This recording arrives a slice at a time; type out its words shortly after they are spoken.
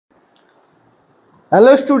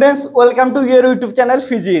Hello students, welcome to your YouTube channel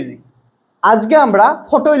Fiji. আজকে আমরা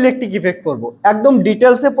photo electric effect করব, একদম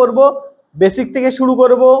ডিটেলসে পড়ব, বেসিক থেকে শুরু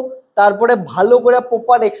করব, তারপরে ভালো করে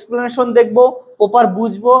প্রপার এক্সপ্লেনেশন দেখব, প্রপার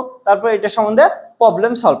বুঝবো, তারপরে এটা সম্বন্ধে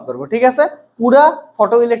প্রবলেম সলভ করব। ঠিক আছে, পুরা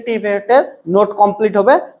ফটো ইলেকট্রিক ইফেক্টের নোট কমপ্লিট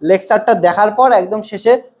হবে। লেকচারটা দেখার পর একদম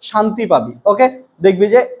শেষে শান্তি পাবি। ওকে, দেখবি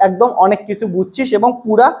যে একদম অনেক কিছু বুঝছিস এবং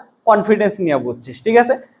পুরা কনফিডেন্স নিয়ে বুঝছিস। ঠিক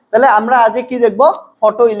আছে, তাহলে আমরা আজকে কি দেখব?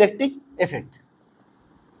 Photo electric effect.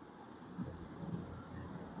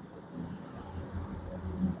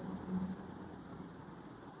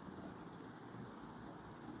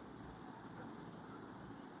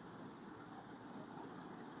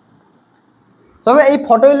 তবে এই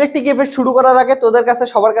ফটো ইলেকট্রিক ইফেক্ট শুরু করার আগে তোদের কাছে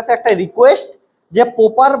সবার কাছে একটা রিকোয়েস্ট, যে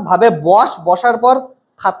প্রপার ভাবে বসার পর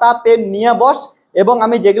খাতা পেন নিয়ে বস, এবং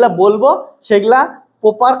আমি যেগুলা বলবো সেগুলা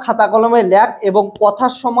প্রপার খাতা কলমে লেখ, এবং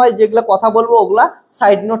কথার সময় যেগুলা কথা বলবো ওগুলা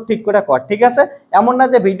সাইড নোট ঠিক করে কর। ঠিক আছে, এমন না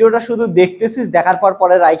যে ভিডিওটা শুধু দেখতেছিস, দেখার পর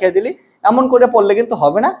পরে রাইখে দিলি, এমন করে পড়লে কিন্তু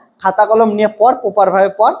হবে না। খাতা কলম নিয়ে পড়, প্রপার ভাবে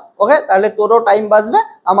পড়। ওকে, তাহলে তোরও টাইম বাঁচবে,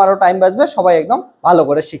 আমারও টাইম বাঁচবে, সবাই একদম ভালো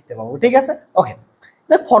করে শিখতে পাবো। ঠিক আছে, ওকে।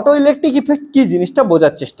 ফটো ইলেকট্রিক ইফেক্ট কি জিনিসটা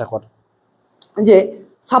বোঝার চেষ্টা কর। যে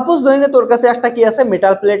সাপোজ ধরে নে তোর কাছে একটা কি আছে,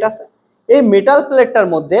 মেটাল প্লেট আছে। এই মেটাল প্লেটটার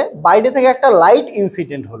মধ্যে বাইরে থেকে একটা লাইট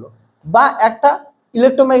ইনসিডেন্ট হলো, বা একটা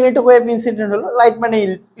ইলেকট্রোম্যাগনেটিক ওয়েভ ইনসিডেন্ট হলো। লাইট মানে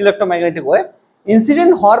ইলেকট্রোম্যাগনেটিক ওয়েভ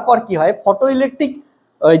ইনসিডেন্ট হওয়ার পর কি হয়, ফটো ইলেকট্রিক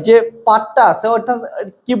যে পার্টটা আছে, অর্থাৎ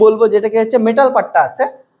কি বলবো, যেটাকে হচ্ছে মেটাল পার্টটা আছে,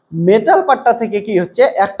 মেটাল পার্টটা থেকে কি হচ্ছে,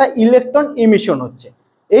 একটা ইলেকট্রন ইমিশন হচ্ছে।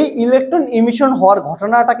 এই ইলেকট্রন ইমিশন হওয়ার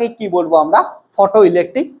ঘটনাটাকে কি বলবো আমরা? ফটো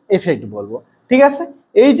ইলেকট্রিক এফেক্ট বলবো। ঠিক আছে,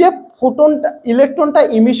 এই যে ফোটনটা ইলেকট্রনটা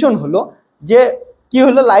ইমিশন হলো, যে কি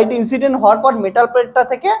হলো, লাইট ইনসিডেন্ট হওয়ার পর মেটাল প্লেটটা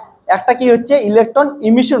থেকে একটা কি হচ্ছে, ইলেকট্রন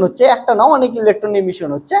ইমিশন হচ্ছে। একটা না, অনেক ইলেকট্রন ইমিশন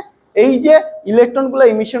হচ্ছে। এই যে ইলেকট্রনগুলো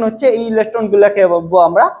ইমিশন হচ্ছে, এই ইলেকট্রনগুলোকে বলবো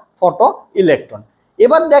আমরা ফটো ইলেকট্রন।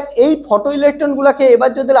 এবার দেখ, এই ফটো ইলেকট্রনগুলোকে এবার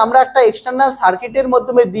যদি আমরা একটা এক্সটার্নাল সার্কিটের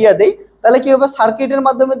মাধ্যমে দিয়ে দেই, তাহলে কি হবে, সার্কিটের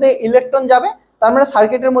মাধ্যমে ইলেকট্রন যাবে, তার মানে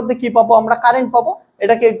সার্কিটের মধ্যে কি পাবো আমরা? কারেন্ট পাবো।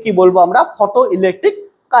 এটাকে কি বলবো আমরা? Photo electric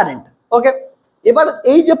current. ওকে, এবার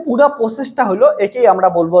এই যে পুরো প্রসেসটা হলো, একেই আমরা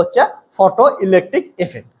বলবো হচ্ছে ফটো ইলেকট্রিক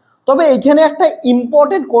এফেক্ট। তবে এইখানে একটা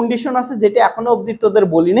ইম্পর্টেন্ট কন্ডিশন আছে, যেটা এখনো অবধি তোদের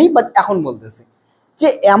বলি নেই, বাট এখন বলতেছি। যে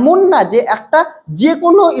এমন না যে একটা যে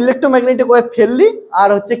কোনো ইলেকট্রোম্যাগনেটিক ওয়েভ ফেললি আর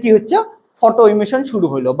হচ্ছে কি হচ্ছে, ফটো ইমিশন শুরু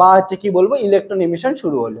হলো, বা হচ্ছে কি বলবো, ইলেকট্রন ইমিশন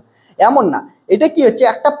শুরু হলো, এমন না। এটা কি হচ্ছে,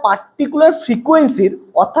 একটা পার্টিকুলার ফ্রিকোয়েন্সির,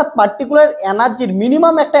 অর্থাৎ পার্টিকুলার এনার্জির,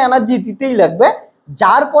 মিনিমাম একটা এনার্জি দিতেই লাগবে,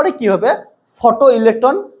 যার পরে কি হবে, ফটো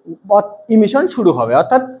ইলেকট্রন ইমিশন শুরু হবে,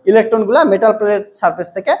 অর্থাৎ ইলেকট্রনগুলো মেটাল প্লেট সারফেস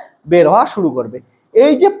থেকে বের হওয়া শুরু করবে।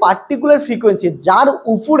 এই যে পার্টিকুলার ফ্রিকোয়েন্সি যার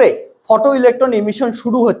উপরে ফটো ইলেকট্রন ইমিশন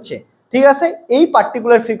শুরু হচ্ছে, ঠিক আছে, এই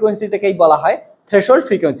পার্টিকুলার ফ্রিকোয়েন্সিটাকেই বলা হয় থ্রেশহোল্ড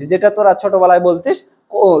ফ্রিকোয়েন্সি, যেটা তোরা ছোটবেলায় বলতিস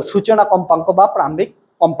সূচনা কম্পাঙ্ক বা প্রারম্ভিক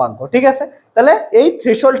কম্পাঙ্ক। ঠিক আছে, তাহলে এই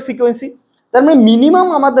থ্রেশহোল্ড ফ্রিকোয়েন্সি, তার মানে মিনিমাম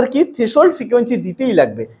আমাদের কি থ্রেশহোল্ড ফ্রিকোয়েন্সি দিতেই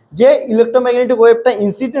লাগবে। যে ইলেকট্রোম্যাগনেটিক ওয়েভটা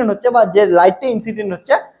ইনসিডেন্ট হচ্ছে, বা যে লাইটটা ইনসিডেন্ট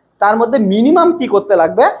হচ্ছে, তার মধ্যে মিনিমাম কি করতে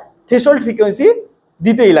লাগবে, থ্রেশহোল্ড ফ্রিকোয়েন্সি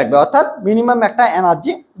দিতেই লাগবে, অর্থাৎ মিনিমাম একটা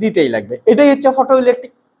এনার্জি দিতেই লাগবে। এটাই হচ্ছে ফটো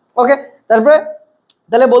ইলেকট্রিক। ওকে, তারপরে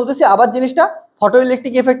তাহলে বলতেছি আবার জিনিসটা, ফটো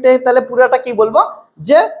ইলেকট্রিক এফেক্টে তাহলে পুরোটা কি বলবো,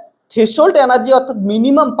 যে থ্রেশহোল্ড এনার্জি, অর্থাৎ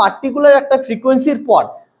মিনিমাম পার্টিকুলার একটা ফ্রিকোয়েন্সির পর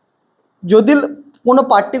যদি কোনো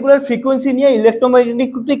পার্টিকুলার ফ্রিকোয়েন্সি নিয়ে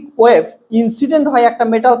ইলেকট্রোম্যাগনেটিক ওয়েভ ইনসিডেন্ট হয় একটা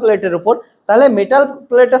মেটাল প্লেটের উপর, তাহলে মেটাল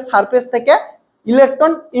প্লেটের সারফেস থেকে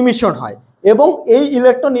ইলেকট্রন ইমিশন হয়, এবং এই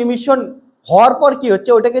ইলেকট্রন ইমিশন হওয়ার পর কি হচ্ছে,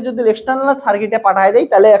 ওটাকে যদি এক্সটার্নাল সার্কিটে পাঠায় দেয়,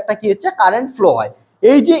 তাহলে একটা কি হচ্ছে, কারেন্ট ফ্লো হয়।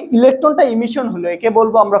 এই যে ইলেকট্রনটা ইমিশন হলো, একে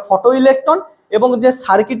বলবো আমরা ফটো ইলেকট্রন, এবং যে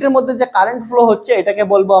সার্কিটের মধ্যে যে কারেন্ট ফ্লো হচ্ছে, এটাকে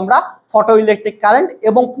বলবো আমরা ফটো ইলেকট্রিক কারেন্ট,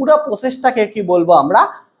 এবং পুরো প্রসেসটাকে কি বলবো আমরা?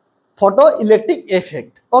 Photo electric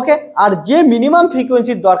effect. ওকে, আর যে মিনিমাম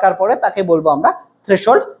ফ্রিকোয়েন্সির দরকার পড়ে তাকে বলবো আমরা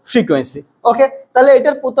থ্রেশহোল্ড ফ্রিকোয়েন্সি। ওকে, তাহলে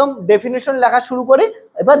এটার প্রথম ডেফিনেশন লেখা শুরু করি,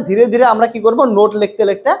 এবার ধীরে ধীরে আমরা কি করব, নোট লিখতে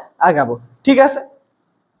লিখতে আগাবো। ঠিক আছে,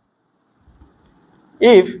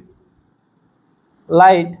 if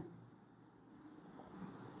light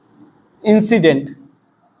incident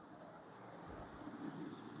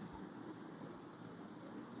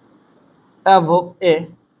above a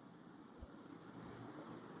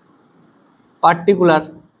particular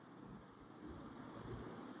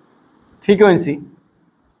frequency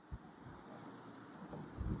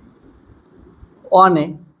on a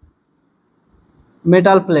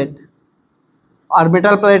metal plate or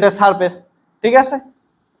metal plate surface, ঠিক আছে,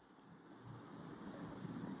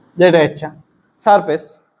 যেটা হচ্ছে surface,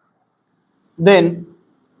 then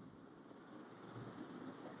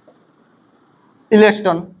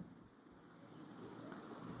electron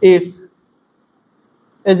is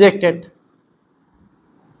ejected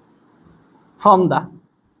from the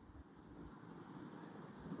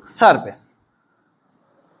surface.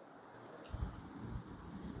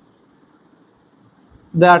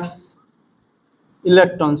 That's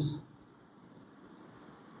electrons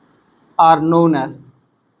are known as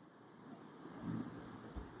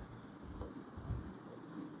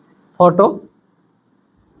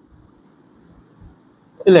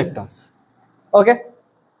photoelectrons. Okay,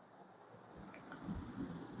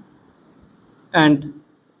 and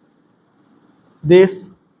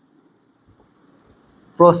this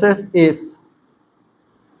process is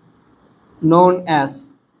known as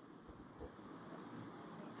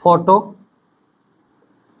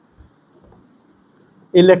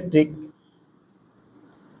photoelectric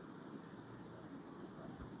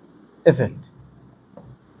effect.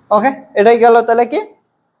 Okay, এটাই গেল তাহলে কি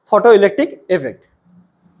photoelectric effect,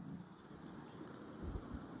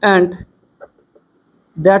 and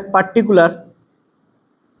that particular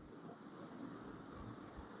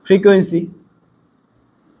frequency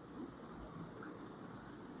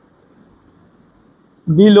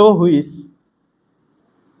below which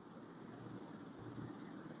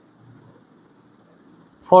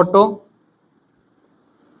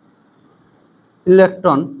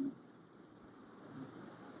photoelectron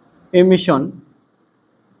emission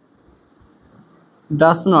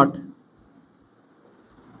does not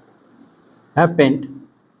happen,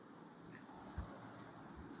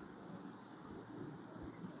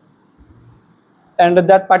 and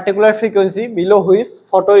that particular frequency below which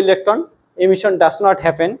photoelectron emission does not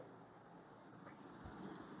happen,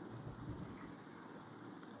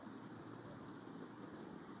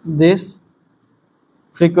 this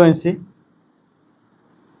frequency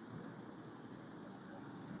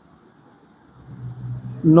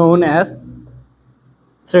known as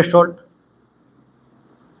threshold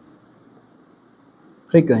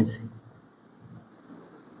frequency.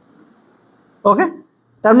 ওকে,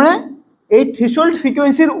 তার মানে এই threshold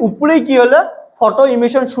ফ্রিকোয়েন্সির উপরেই কি হলো photo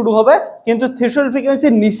emission শুরু হবে, কিন্তু threshold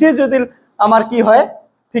ফ্রিকোয়েন্সির নিচে যদি আমার কি হয়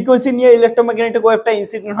ফ্রিকোয়েন্সি নিয়ে ইলেকট্রোম্যাগনেটিক ওয়েভটা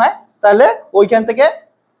ইনসিডেন্ট হয়, তাহলে ওইখান থেকে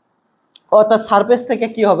অর্থাৎ সারফেস থেকে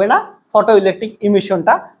কি হবে না ফটো ইলেকট্রিক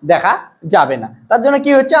ইমিশনটা দেখা যাবে না। তার জন্য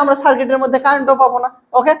কি হচ্ছে আমরা সার্কিটের মধ্যে কারেন্টও পাবো না।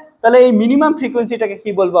 ওকে, তাহলে এই মিনিমাম ফ্রিকোয়েন্সিটাকে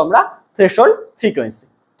কি বলবো আমরা থ্রেশোল্ড ফ্রিকোয়েন্সি।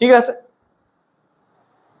 ঠিক আছে,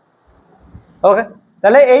 ওকে,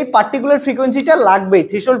 তাহলে এই পার্টিকুলার ফ্রিকোয়েন্সিটা লাগবেই,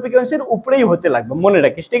 থ্রেশোল্ড ফ্রিকোয়েন্সির উপরেই হতে লাগবে, মনে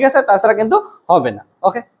রাখিস। ঠিক আছে, তাছাড়া কিন্তু হবে না।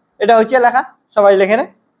 ওকে, এটা হচ্ছে লেখা, সবাই লেখে নে।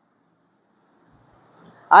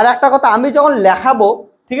 আর একটা কথা, আমি যখন লেখাবো,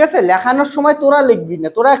 ঠিক আছে, লেখানোর সময় তোরা লিখবি না,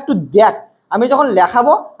 তোরা একটু দেখ। আমি যখন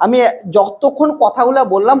লেখাবো, আমি যতক্ষণ কথাগুলো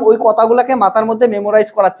বললাম ওই কথাগুলোকে মাথার মধ্যে মেমোরাইজ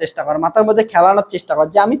করার চেষ্টা কর, মাথার মধ্যে খেলানোর চেষ্টা কর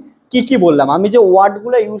যে আমি কি কি বললাম, আমি যে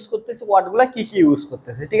ওয়ার্ডগুলো ইউজ করতেছি ওয়ার্ডগুলো কি কি ইউজ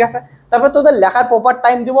করতেছি। ঠিক আছে, তারপর তোদের লেখার প্রপার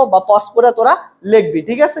টাইম দিব বা পজ করে তোরা লিখবি।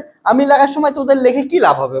 ঠিক আছে, আমি লেখার সময় তোদের লিখে কি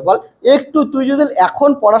লাভ হবে বল? একটু তুই যদি এখন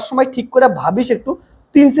পড়ার সময় ঠিক করে ভাবিস, একটু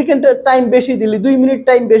 3 সেকেন্ডের টাইম বেশি দিলি, 2 মিনিট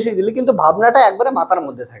টাইম বেশি দিলি, কিন্তু ভাবনাটা একবারে মাথার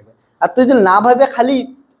মধ্যে থাকবে। আর তুই যদি না ভাবে খালি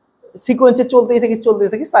সিকোয়েন্সে চলতেই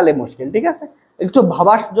থাকিস তাহলে মুশকিল। ঠিক আছে, একটু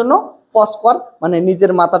ভাবার জন্য পজ কর, মানে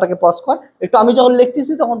নিজের মাথাটাকে পজ কর একটু। আমি যখন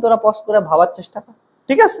লিখতেছি তখন তোরা পজ করে ভাবার চেষ্টা কর।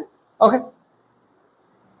 ঠিক আছে, ওকে।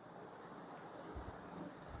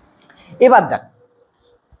 এবার দেখ,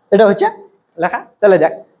 এটা হচ্ছে লেখা। তাহলে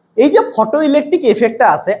দেখ, এই যে ফটো ইলেকট্রিক এফেক্টটা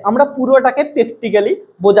আছে, আমরা পুরোটাকে প্র্যাকটিক্যালি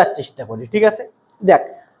বোঝার চেষ্টা করি। ঠিক আছে, দেখ,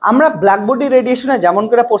 আমরা ব্ল্যাক বডি রেডিয়েশনে যেমন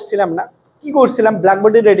করে পড়ছিলাম না, কি করছিলাম, ব্ল্যাক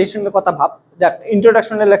বডি রেডিয়েশনের কথা ভাব। দেখ,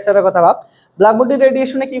 ইন্ট্রোডাকশনের লেকচারের কথা ভাব। ব্ল্যাক বডি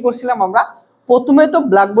রেডিয়েশনে কি করছিলাম আমরা? প্রথমে তো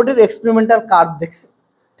ব্ল্যাক বডির এক্সপেরিমেন্টাল কার্ড দেখছি।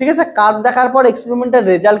 ঠিক আছে, কার্ড দেখার পর এক্সপেরিমেন্টাল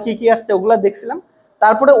রেজাল্ট কি কি আসছে ওগুলো দেখছিলাম।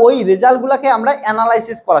 তারপরে ওই রেজাল্টগুলোকে আমরা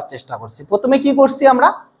অ্যানালাইসিস করার চেষ্টা করছি। প্রথমে কি করছি আমরা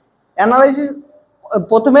অ্যানালাইসিস,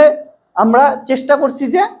 প্রথমে আমরা চেষ্টা করছি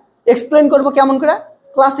যে এক্সপ্লেন করব কেমন করে,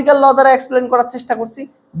 ক্লাসিক্যাল ল দ্বারা এক্সপ্লেন করার চেষ্টা করছি।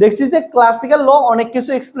 দেখছি যে ক্লাসিক্যাল ল অনেক কিছু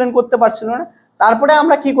এক্সপ্লেন করতে পারছিল না। তারপরে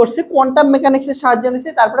আমরা কি করছি, কোয়ান্টাম মেকানিক্সের সাহায্য নিয়েছি,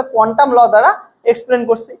 তারপরে কোয়ান্টাম ল দ্বারা এক্সপ্লেন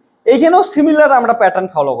করছি। এইখানেও সিমিলার আমরা প্যাটার্ন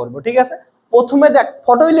ফলো করব। ঠিক আছে, প্রথমে দেখ,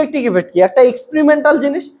 ফটো ইলেকট্রিক ইফেক্ট কি একটা এক্সপেরিমেন্টাল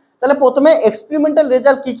জিনিস। তাহলে প্রথমে এক্সপেরিমেন্টাল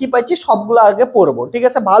রেজাল্ট কি কি পাইছি সবগুলো আগে পড়বো। ঠিক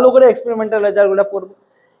আছে, ভালো করে এক্সপেরিমেন্টাল রেজাল্টগুলো পড়বো।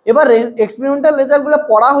 এবার এক্সপেরিমেন্টাল রেজাল্টগুলো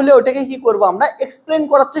পড়া হলে ওটাকে কি করব, আমরা এক্সপ্লেন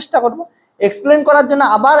করার চেষ্টা করব। এক্সপ্লেন করার জন্য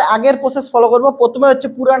আবার আগের প্রসেস ফলো করব। প্রথমে হচ্ছে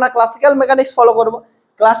পুরানা ক্লাসিক্যাল মেকানিক্স ফলো করব।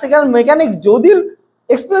 ক্লাসিক্যাল মেকানিক্স যদি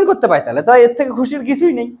এক্সপ্লেন করতে পাই তাহলে তো এর থেকে খুশির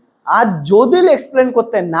কিছুই নেই। আর যদি এক্সপ্লেন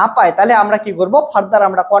করতে না পাই তাহলে আমরা কি করব, ফার্দার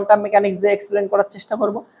আমরা কোয়ান্টাম মেকানিক্স দিয়ে এক্সপ্লেন করার চেষ্টা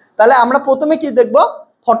করব। তাহলে আমরা প্রথমে কি দেখব,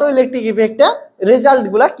 ফটো ইলেকট্রিক ইফেক্টে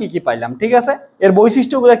রেজাল্টগুলো কি কি পাইলাম। ঠিক আছে, এর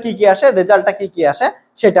বৈশিষ্ট্যগুলো কি কি আসে, রেজাল্টটা কি কি আসে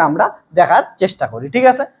সেটা আমরা দেখার চেষ্টা করি। ঠিক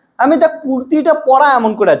আছে, আমি দেখ প্রতিটা পড়া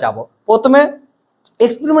এমন করে যাব। প্রথমে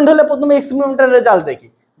এক্সপেরিমেন্ট হলে প্রথমে এক্সপেরিমেন্টাল রেজাল্ট দেখি,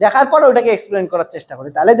 দেখার পর ওটাকে এক্সপ্লেন করার চেষ্টা করি,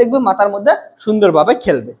 তাহলে দেখবে মাথার মধ্যে সুন্দরভাবে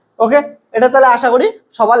খেলবে। ওকে, এটা তাহলে আশা করি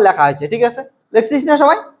সবার লেখা হয়েছে, ঠিক আছে? লিখছিস না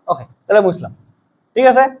সবাই? ওকে, তাহলে বুঝলাম, ঠিক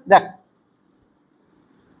আছে? দেখ,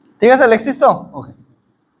 ঠিক আছে, লিখছিস তো? ওকে,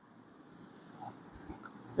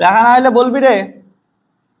 লেখা না হলে বলবি রে,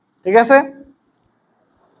 ঠিক আছে?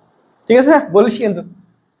 ঠিক আছে, বলিস কিন্তু।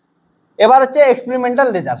 এবার হচ্ছে এক্সপেরিমেন্টাল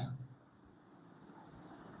রেজাল্ট।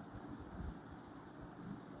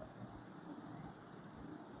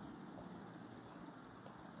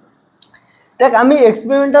 দেখ, আমি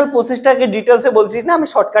এক্সপেরিমেন্টাল প্রসেসটাকে ডিটেলসে বলছি না, আমি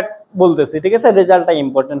শর্টকাট বলতেছি, ঠিক আছে? রেজাল্টটা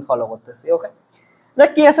ইম্পর্টেন্ট ফলো করতেছি। ওকে, দেখ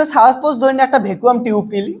কি আছে, সাপোজ ধরে নে একটা ভ্যাকুয়াম টিউব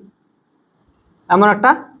নিলি, এমন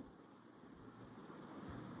একটা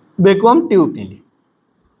ভ্যাকুয়াম টিউব নিলি।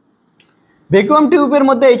 ভ্যাকুয়াম টিউবের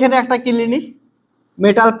মধ্যে এখানে একটা কি নিলি,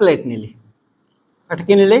 মেটাল প্লেট নিলি, একটা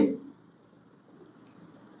কি নিলি,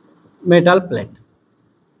 মেটাল প্লেট।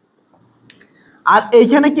 আর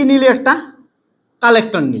এইখানে কি নিলি, একটা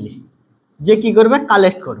কালেক্টর নিলি, যে কি করবে,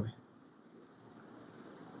 কালেক্ট করবে।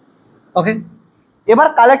 ওকে, এবার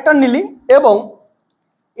কালেক্টর নিলি এবং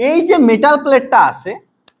এই যে মেটাল প্লেটটা আছে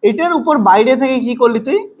এটার উপর বাইরে থেকে কি করলি,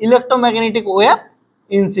 তুই ইলেকট্রোম্যাগনেটিক ওয়েভ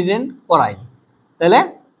ইনসিডেন্ট করাইলি। তাহলে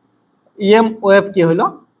ইএম ওয়েভ কি হলো,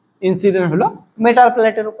 ইনসিডেন্ট হলো মেটাল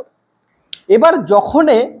প্লেটের উপর। এবার যখন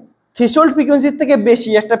থ্রেশহোল্ড ফ্রিকোয়েন্সির থেকে বেশি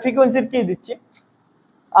একটা ফ্রিকোয়েন্সির কি দিচ্ছি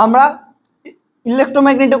আমরা,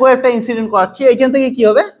 ইলেকট্রোম্যাগনেটিক ওয়েভটা ইনসিডেন্ট করাচ্ছি, এইখান থেকে কি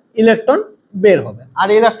হবে, ইলেকট্রন বের হবে, আর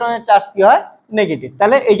ইলেকট্রনের চার্জ কি হয়, নেগেটিভ।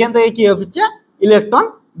 তাহলে এইখান থেকে কি হচ্ছে, ইলেকট্রন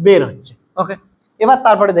বের হচ্ছে। ওকে, এবার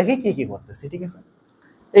তারপরে দেখি কি কি করতেছি, ঠিক আছে?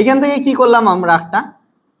 এইখান থেকে কি করলাম, আমরা একটা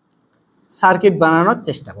সার্কিট বানানোর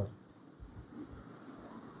চেষ্টা করি।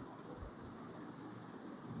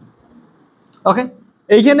 ওকে,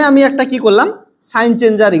 এইখানে আমি একটা কি করলাম, সাইন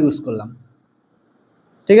চেঞ্জার ইউজ করলাম,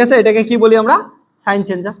 ঠিক আছে? এটাকে কি বলি আমরা, সাইন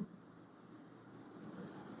চেঞ্জার।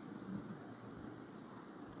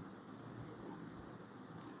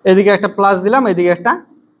 এদিকে একটা প্লাস দিলাম, এদিকে একটা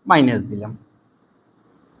মাইনাস দিলাম,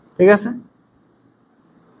 ঠিক আছে?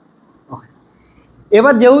 ওকে,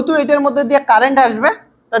 এবার যেহেতু এটার মধ্যে দিয়ে কারেন্ট আসবে,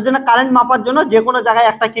 তার জন্য কারেন্ট মাপার জন্য যে কোনো জায়গায়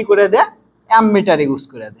একটা কি করে দেয়, অ্যামমিটার ইউজ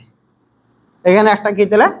করে দেয়। এখানে একটা কি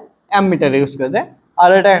দিলে, অ্যামমিটার ইউজ করে দেয়, আর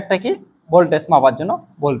এটা একটা কি, ভোল্টেজ মাপার জন্য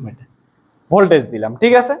ভোল্টমিটার, ভোল্টেজ দিলাম,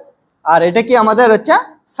 ঠিক আছে? আর এটা কি আমাদের হচ্ছে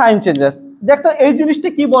সাইন চেঞ্জার। দেখতো এই জিনিসটা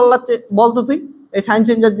কি বলতো তুই, এই সাইন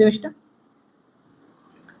চেঞ্জার জিনিসটা,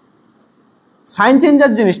 সাইন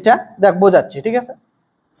চেঞ্জার জিনিসটা দেখ বোঝাচ্ছি, ঠিক আছে?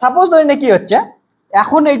 সাপোজ ধরে নে কি হচ্ছে,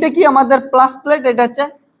 এখন এইটা কি আমাদের প্লাস প্লেট, এটা হচ্ছে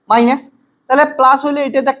মাইনাস, তাহলে প্লাস হলে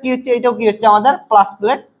এটাতে কি হচ্ছে, এটাও কি হচ্ছে আমাদের প্লাস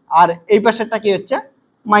প্লেট, আর এই পাশেরটা কি হচ্ছে,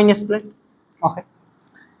 মাইনাস প্লেট। ওকে,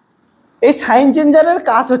 এই সাইন চেঞ্জারের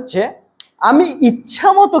কাজ হচ্ছে আমি ইচ্ছা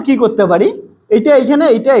মতো কি করতে পারি, এটা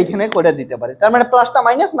এইখানে করে দিতে পারি। তার মানে প্লাসটা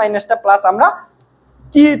মাইনাস, মাইনাসটা প্লাস। আমরা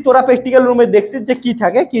কি তোরা প্র্যাকটিক্যাল রুমে দেখছিস যে কি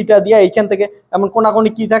থাকে, কিটা দিয়ে এইখান থেকে এমন কোনাকুনি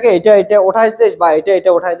কি থাকে, এটা ওঠাই দিস বা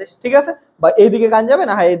এটা ওঠাই দিস, ঠিক আছে? বা এইদিকে কান যাবে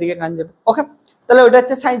না, হ্যাঁ এইদিকে কান যাবে। ওকে, তাহলে ওটা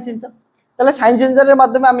হচ্ছে সাইন চেঞ্জার। তাহলে সাইন চেঞ্জারের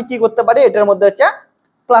মাধ্যমে আমি কি করতে পারি, এটার মধ্যে হচ্ছে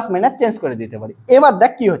প্লাস মাইনাস চেঞ্জ করে দিতে পারি। এবার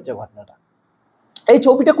দেখ কি হচ্ছে ঘটনাটা, এই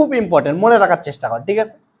ছবিটা খুব ইম্পর্টেন্ট, মনে রাখার চেষ্টা কর, ঠিক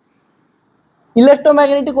আছে?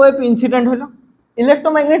 ইলেকট্রোম্যাগনেটিক ওয়েভ ইনসিডেন্ট হলো,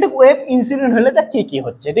 ইলেকট্রোম্যাগনেটিক ওয়েভ ইনসিডেন্ট হলে তা কি কি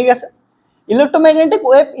হচ্ছে, ঠিক আছে? ইলেকট্রোম্যাগনেটিক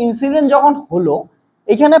ওয়েভ ইনসিডেন্ট যখন হলো,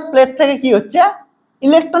 এখানে প্লেট থেকে কি হচ্ছে,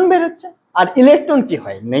 ইলেকট্রন বের হচ্ছে, আর ইলেকট্রন কি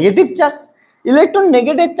হয়, negative charge. Electron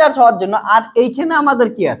negative charge হওয়ার জন্য, আর এইখানে আমাদের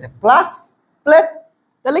কি আছে, প্লাস প্লেট,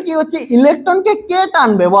 তাহলে কি হচ্ছে, ইলেকট্রনকে কে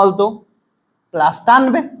টানবে বলতো, প্লাস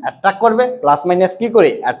টানবে, অ্যাট্রাক্ট করবে। প্লাস মাইনাস কি করে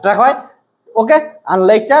অ্যাট্রাক্ট হয়। ওকে,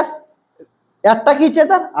 আনলাইক চার্জ অ্যাট্রাক্ট হিচ্ছে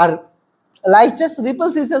তার, আর লাইক চার্জ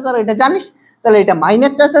রিপলস হিচ্ছে তার, এটা জানিস? তাহলে এটা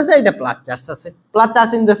মাইনাস চার্জ আছে, এটা প্লাস চার্জ আছে, plus charge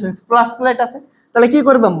in the sense plus plate আছে। তাহলে কি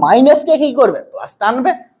করবে, মাইনাসকে কি করবে, প্লাস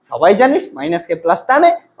টানবে, সবাই জানিস মাইনাসকে প্লাস টানে।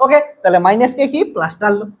 ওকে, তাহলে মাইনাসকে কি প্লাস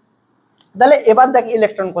টানলো। তাহলে এবার দেখ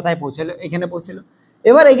ইলেকট্রন কোথায় পৌঁছলো, এখানে পৌঁছলো।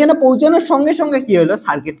 এবার এখানে পৌঁছানোর সঙ্গে সঙ্গে কি হলো,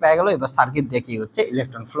 সার্কিট পেয়ে গেল। এবার সার্কিট দিয়ে কি হচ্ছে,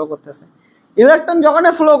 ইলেকট্রন ফ্লো করতেছে। ইলেকট্রন যখন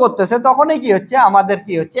ফ্লো করতেছে তখনই কি হচ্ছে, আমাদের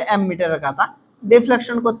কি হচ্ছে, অ্যামমিটারের কাঁটা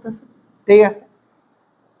ডিফ্লেকশন করতেছে, ঠিক আছে?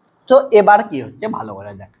 তো এবার কি হচ্ছে ভালো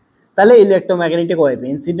করে দেখ, তাহলে ইলেকট্রোম্যাগনেটিক ওয়েভ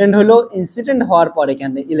ইনসিডেন্ট হলো, ইনসিডেন্ট হওয়ার পর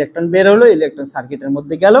এখানে ইলেকট্রন বের হলো, ইলেকট্রন সার্কিটের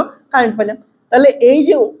মধ্যে গেল, কারেন্ট পেলাম। তাহলে এই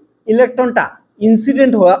যে ইলেকট্রনটা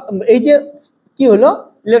ইনসিডেন্ট হওয়া, এই যে কি হলো,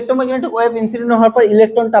 ইলেকট্রোম্যাগনেটিক ওয়েভ ইনসিডেন্ট হওয়ার পর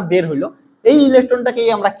ইলেকট্রনটা বের হলো, এই ইলেকট্রনটাকেই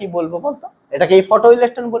আমরা কি বলবো বলতো, এটাকে এই ফটো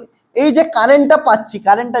ইলেকট্রন বলি। এই যে কারেন্টটা পাচ্ছি,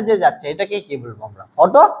 কারেন্টটা যে যাচ্ছে, এটাকে কি বলবো আমরা,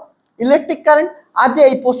 ফটো ইলেকট্রিক কারেন্ট। আর যে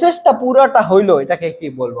এই প্রসেসটা পুরোটা হইলো, এটাকে কি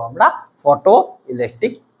বলবো আমরা, ফটো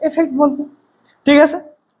ইলেকট্রিক এফেক্ট বলবো, ঠিক আছে?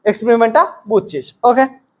 এক্সপেরিমেন্টটা বুঝছিস? ওকে,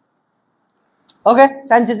 ওকে,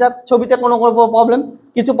 সাইন চেঞ্জার ছবিতে কোনো প্রবলেম,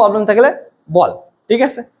 কিছু প্রবলেম থাকলে বল, ঠিক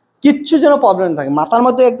আছে, কিচ্ছু যেন প্রবলেম থাকে, মাথার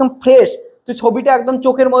মধ্যে একদম ফ্রেশ, তুই ছবিটা একদম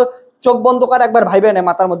চোখ বন্ধ কর, একবার ভাইবে নে,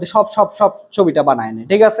 মাথার মধ্যে সব সব সব ছবিটা বানায় নে,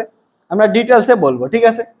 ঠিক আছে, আমরা ডিটেলসে বলবো, ঠিক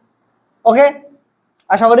আছে। ওকে,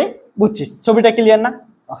 আশা করি বুঝছিস, ছবিটা ক্লিয়ার না?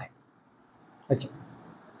 ওকে, আচ্ছা,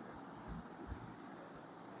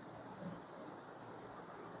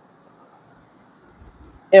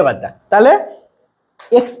 এবার দেখ তাহলে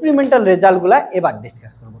এক্সপেরিমেন্টাল রেজাল্টগুলা এবার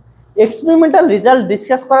ডিসকাস করব। এক্সপেরিমেন্টাল রেজাল্ট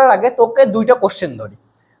ডিসকাস করার আগে তোকে দুইটা কোশ্চেন ধরি।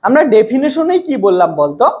 আমরা ডেফিনেশনেই কি বললাম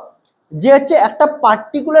বলতো, যে হচ্ছে একটা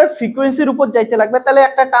পার্টিকুলার ফ্রিকোয়েন্সির উপর যাইতে লাগবে, তাহলে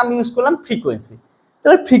একটা টার্ম ইউজ করলাম ফ্রিকোয়েন্সি।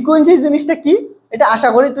 তাহলে ফ্রিকোয়েন্সি জিনিসটা কি এটা আশা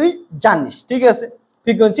করি তুই জানিস, ঠিক আছে,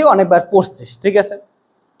 ফ্রিকোয়েন্সি অনেকবার পড়ছিস, ঠিক আছে।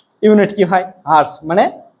 ইউনিট কি হয়, হার্স মানে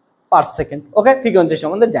পার সেকেন্ড। ওকে, ফ্রিকোয়েন্সি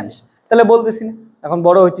সম্বন্ধে জানিস, তাহলে বলতেছি না, এখন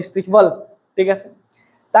বড় হয়েছিস তুই, বল, ঠিক আছে।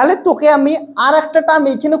 তাহলে তোকে আমি আর একটা টার্ম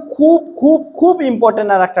এইখানে খুব খুব খুব ইম্পর্টেন্ট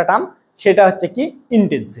আর একটা টার্ম, সেটা হচ্ছে কি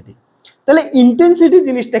ইন্টেন্সিটি। তাহলে ইন্টেন্সিটি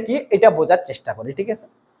জিনিসটা কি এটা বোঝার চেষ্টা করি, ঠিক আছে।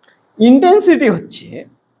 ইন্টেন্সিটি হচ্ছে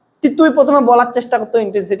কি, তুই প্রথমে বলার চেষ্টা করতো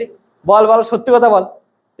ইন্টেন্সিটি, বল বল, সত্যি কথা বল,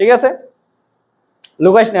 ঠিক আছে,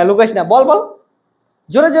 লুকাইস না, বল বল,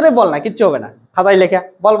 জোরে জোরে বল না, কিচ্ছু হবে না, খাতায় লেখা,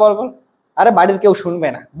 বল বল বল। আরে বাড়ির কেউ শুনবে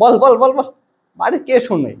না, বল বল বল বল, বাড়ির কে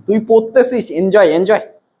শুনবে, তুই পড়তেছিস, এনজয় এনজয়,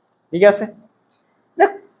 ঠিক আছে।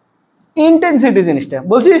 দেখ ইন্টেন্সিটি জিনিসটা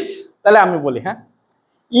বলছিস, তাহলে আমি বলি, হ্যাঁ,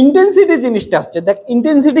 ইন্টেন্সিটি জিনিসটা হচ্ছে, দেখ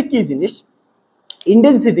ইন্টেন্সিটি কি জিনিস,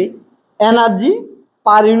 intensity energy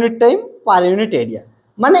per unit time per unit area,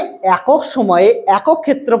 মানে একক সময়ে একক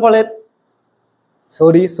ক্ষেত্রফলের,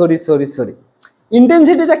 সরি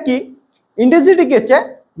ইন্টেন্সিটিটা কি, ইন্টেন্সিটি কি হচ্ছে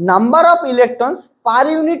number of electrons per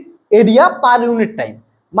unit area per unit time,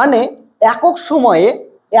 মানে একক সময়ে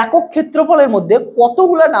একক ক্ষেত্রফলের মধ্যে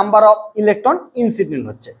কতগুলো নাম্বার অফ ইলেকট্রন ইনসিডেন্ট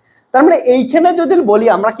হচ্ছে। তার মানে এইখানে যদি বলি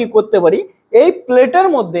আমরা কি করতে পারি, এই প্লেটের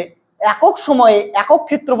মধ্যে একক সময়ে একক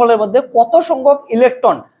ক্ষেত্রফলের মধ্যে কত সংখ্যক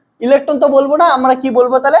ইলেকট্রন, ইলেকট্রন তো বলবো না, আমরা কি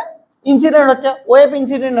বলবো তাহলে, ইনসিডেন্ট হচ্ছে, ওয়েভ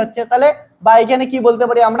ইনসিডেন্ট হচ্ছে, তাহলে বা এখানে কি বলতে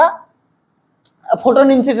পারি আমরা, ফোটন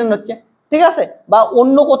ইনসিডেন্ট হচ্ছে, ঠিক আছে, বা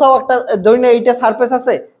অন্য কোথাও একটা ধরি না এইটা সারফেস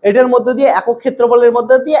আছে, এটার মধ্যে দিয়ে একক ক্ষেত্রফলের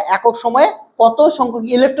মধ্যে দিয়ে একক সময়ে কত সংখ্যক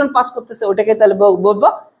ইলেকট্রন পাস করতেছে, ওটাকে তাহলে বলবো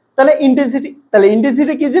তাহলে ইন্টেন্সিটি। তাহলে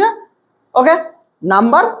ইন্টেন্সিটি কি জিনিস, ওকে,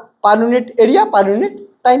 number per unit area per unit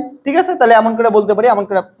time, ঠিক আছে। তাহলে এমন করে বলতে পারি, এমন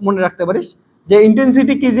করে মনে রাখতে পারিস যে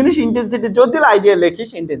ইন্টেন্সিটি কি জিনিস, ইন্টেন্সিটি যদি আইডিয়া লিখিস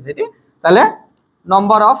ইন্টেন্সিটি, তাহলে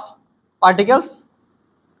number of particles,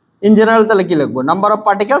 in general তাহলে কি লিখবো, number of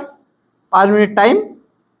particles per unit time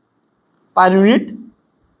per unit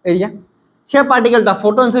area. Say পার্টিকেলটা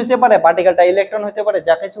photons হইতে পারে, পার্টিকেলটা ইলেকট্রন হইতে পারে,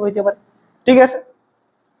 যা কিছু হইতে পারে, ঠিক আছে।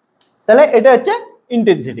 তাহলে এটা হচ্ছে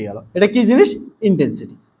ইন্টেন্সিটি গেল, এটা কি জিনিস,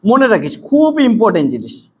 ইন্টেন্সিটি, মনে রাখিস, খুব ইম্পর্টেন্ট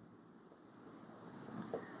জিনিস।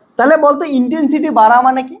 তাহলে বলতো ইন্টেন্সিটি বাড়া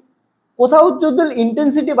মানে কি, কোথাও যদি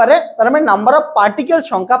ইন্টেন্সিটি বাড়ে তার মানে নাম্বার অফ পার্টিকেল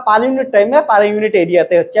সংখ্যা পার ইউনিট টাইমে পার ইউনিট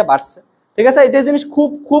এরিয়াতে হচ্ছে বাড়ছে, ঠিক আছে। এটা জিনিস খুব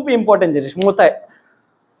খুব ইম্পর্টেন্ট জিনিস,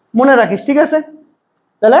 মনে রাখিস, ঠিক আছে।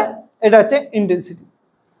 তাহলে এটা হচ্ছে ইন্টেন্সিটি।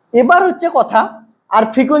 এবার হচ্ছে কথা, আর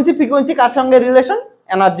ফ্রিকোয়েন্সি কার সঙ্গে রিলেশন,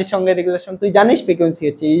 এনার্জির সঙ্গে রিলেশন, তুই জানিস ফ্রিকোয়েন্সি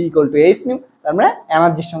হচ্ছে E=h/s, তার মানে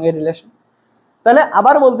এনার্জির সঙ্গে রিলেশন। তাহলে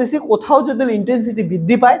আবার বলতেছি, কোথাও যদি ইন্টেন্সিটি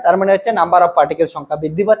বৃদ্ধি পায় তার মানে হচ্ছে নাম্বার অফ পার্টিকেল সংখ্যা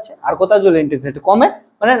বৃদ্ধি পাচ্ছে, আর কোথাও যদি ইন্টেন্সিটি কমে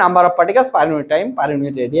মানে number of particles per unit time per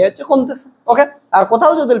unit area হচ্ছে কমতেছে, ওকে। আর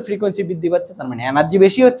কোথাও যদি ফ্রিকোয়েন্সি বৃদ্ধি পাচ্ছে তার মানে এনার্জি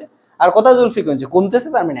বেশি হচ্ছে, আর কোথাও যদি ফ্রিকোয়েন্সি কমতেছে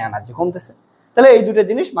তার মানে এনার্জি কমতেছে। তাহলে এই দুটো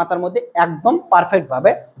জিনিস মাথার মধ্যে একদম পারফেক্ট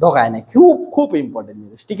ভাবে ঢোকায় নেয়, খুব খুব ইম্পর্টেন্ট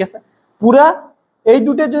জিনিস, ঠিক আছে। পুরা এই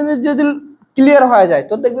দুটো জিনিস যদি ক্লিয়ার হয়ে যায়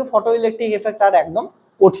তো দেখবি ফটো ইলেকট্রিক এফেক্ট আর একদম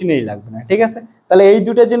কঠিনই লাগবে না, ঠিক আছে। তাহলে এই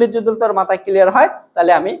দুটো জিনিস যদি তোর মাথায় ক্লিয়ার হয়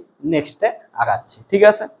তাহলে আমি নেক্সটে আগাচ্ছি, ঠিক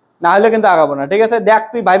আছে, না হলে কিন্তু আগাবো না, ঠিক আছে। দেখ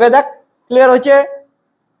তুই ভাইবে দেখ, ক্লিয়ার হয়েছে,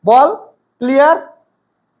 বল ক্লিয়ার,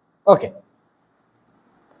 ওকে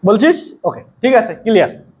বলছিস, ওকে ঠিক আছে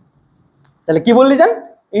ক্লিয়ার। তাহলে কি বললি জান,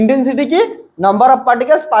 ইন্টেন্সিটি কি, number of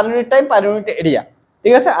particles per unit time per unit area,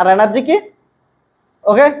 ঠিক আছে। আর এনার্জি কি,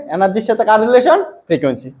 ওকে, এনার্জির সাথে কার রিলেশন,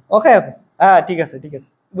 ফ্রিকোয়েন্সি, ওকে ওকে, হ্যাঁ ঠিক আছে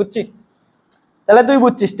বুঝছি, তাহলে তুই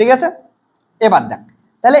বুঝছিস, ঠিক আছে। এবার দেখ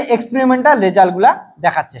তাহলে এক্সপেরিমেন্টাল রেজাল্টগুলা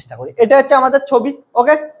দেখার চেষ্টা করি, এটা হচ্ছে আমাদের ছবি,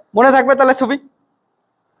 ওকে, মনে থাকবে তাহলে ছবি।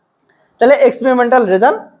 তাহলে এক্সপেরিমেন্টাল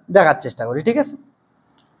রেজাল্ট দেখার চেষ্টা করি, ঠিক আছে।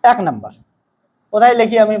 1 নাম্বার কোথায়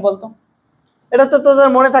লিখি আমি বলতো, এটা তো তোদের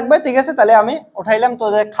মনে থাকবে, ঠিক আছে। তাহলে আমি উঠাইলাম,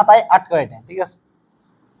 তোদের খাতায় আট করে নে, ঠিক আছে।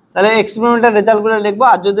 তাহলে এক্সপেরিমেন্টাল রেজাল্টগুলো লিখবো,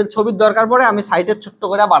 আর যদি ছবির দরকার পড়ে আমি সাইডে ছোট্ট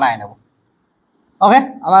করে বানায় নেব, ওকে।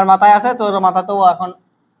 আমার মাথায় আছে, তোর মাথাতেও এখন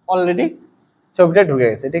অলরেডি ছবিটা ঢুকে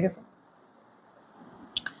গেছে, ঠিক আছে।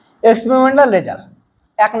 এক্সপেরিমেন্টাল রেজাল্ট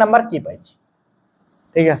 1 নাম্বার কি পাইছি,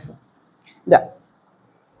 ঠিক আছে। দেখ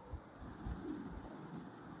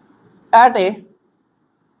at a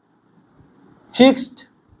ফিক্সড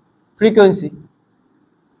ফ্রিকোয়েন্সি,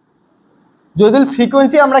 যদি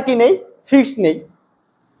ফ্রিকোয়েন্সি আমরা কি নেই, ফিক্সড নেই,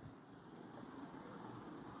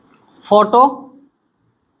 photo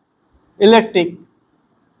electric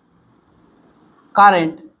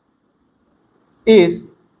current is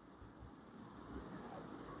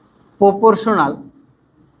proportional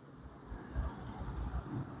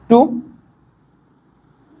to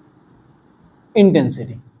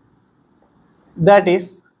intensity, that is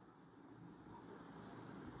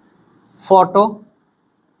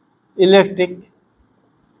photoelectric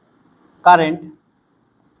current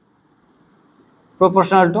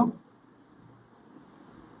proportional to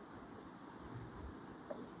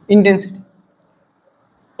intensity।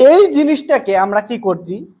 এই জিনিসটাকে আমরা কি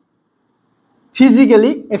করি,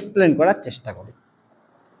 ফিজিক্যালি এক্সপ্লেন করার চেষ্টা করি।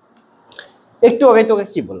 একটু আগে তোকে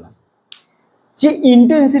কি বললাম যে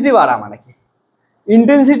ইন্টেন্সিটি বাড়া মানে কি,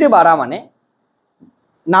 ইন্টেন্সিটি বাড়া মানে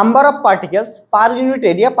number of particles per unit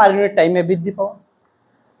area per unit টাইমে বৃদ্ধি পাওয়া।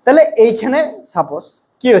 তাহলে এইখানে সাপোজ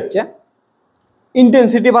কি হচ্ছে,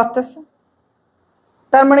 ইন্টেন্সিটি বাড়তেছে,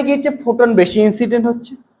 তার মানে কি হচ্ছে ফোটন বেশি ইনসিডেন্ট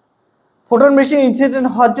হচ্ছে, ফোটন বেশি ইনসিডেন্ট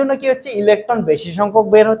হওয়ার জন্য কি হচ্ছে, ইলেকট্রন বেশি সংখ্যক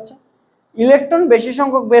বের হচ্ছে, ইলেকট্রন বেশি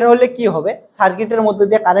সংখ্যক বের হলে কি হবে, সার্কিটের মধ্যে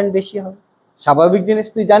দিয়ে কারেন্ট বেশি হবে, স্বাভাবিক জিনিস,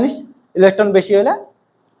 তুই জানিস ইলেকট্রন বেশি হলে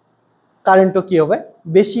কারেন্টও কি হবে,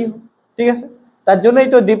 বেশি হবে, ঠিক আছে। তার জন্যই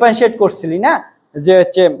তো ডিফারেন্সিয়েট করছিলি না যে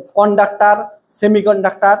হচ্ছে কন্ডাক্টর,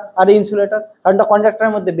 সেমিকন্ডাক্টর আর ইনসুলেটর, কারণ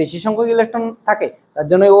কন্ডাক্টরের মধ্যে বেশি সংখ্যক ইলেকট্রন থাকে, তার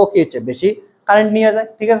জন্য ও কি হচ্ছে বেশি কারেন্ট নিয়ে যায়,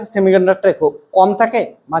 ঠিক আছে। সেমিকন্ডাক্টরে খুব কম থাকে,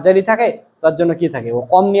 মাঝারি থাকে, তার জন্য কি থাকে, ও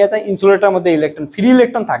কম নিয়ে যায়। ইনসুলেটরের মধ্যে ইলেকট্রন, ফ্রি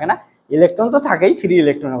ইলেকট্রন থাকে না, ইলেকট্রন তো থাকেই, ফ্রি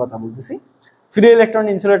ইলেকট্রনের কথা বলতেছি, ফ্রি ইলেকট্রন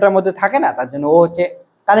ইনসুলেটরের মধ্যে থাকে না, তার জন্য ও হচ্ছে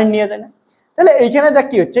কারেন্ট নিয়ে যায় না। তাহলে এইখানে দেখ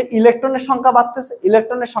কি হচ্ছে, ইলেকট্রনের সংখ্যা বাড়তেছে,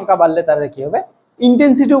 ইলেকট্রনের সংখ্যা বাড়লে তার কি হবে,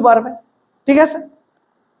 ইন্টেন্সিটিও বাড়বে, ঠিক আছে,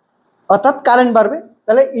 অর্থাৎ কারেন্ট বাড়বে।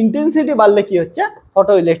 তাহলে ইন্টেন্সিটি বাড়লে কি হচ্ছে,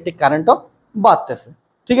 ফটো ইলেকট্রিক কারেন্টও বাড়তেছে,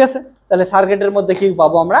 ঠিক আছে। তাহলে সার্কিটের মধ্যে কি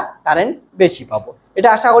পাবো আমরা, কারেন্ট বেশি পাবো, এটা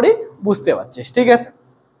আশা করি বুঝতে পারছিস, ঠিক আছে।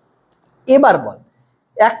 এবার বল,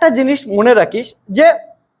 একটা জিনিস মনে রাখিস যে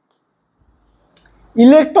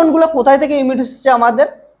ইলেকট্রনগুলো কোথায় থেকে ইমিট হচ্ছে, আমাদের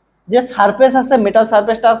যে সারফেস আছে, মেটাল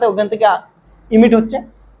সারফেসটা আছে, ওখান থেকে ইমিট হচ্ছে।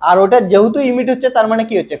 আর ওটা যেহেতু ইমিট হচ্ছে, তার মানে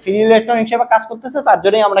কি হচ্ছে, ফ্রি ইলেকট্রন হিসেবে কাজ করতেছে, তার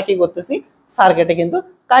জন্যই আমরা কি করতেছি, সার্কিটে কিন্তু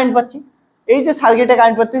কারেন্ট পাচ্ছি। এই যে সার্কিটে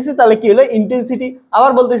কারেন্ট পাচ্ছি, তাহলে কি হলো, ইন্টেন্সিটি,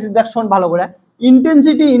 আবার বলতেছি দেখ শোন ভালো করে,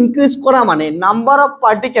 ইন্টেন্সিটি ইনক্রিজ করা মানে নাম্বার অফ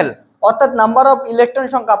পার্টিকেল, অর্থাৎ নাম্বার অফ ইলেকট্রন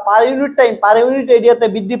সংখ্যা per unit time per unit এরিয়াতে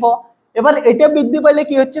বৃদ্ধি পাওয়া। এবার এটা বৃদ্ধি পাইলে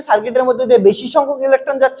কি হচ্ছে, সার্কিটের মধ্যে দিয়ে বেশি সংখ্যক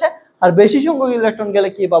ইলেকট্রন যাচ্ছে, আর বেশি সংখ্যক ইলেকট্রন গেলে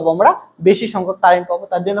কি পাবো আমরা, বেশি সংখ্যক কারেন্ট পাবো।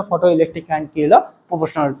 তার জন্য ফটো ইলেকট্রিক কারেন্ট কি হলো,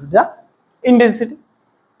 প্রপোর্শনাল টু দ্য ইন্টেন্সিটি।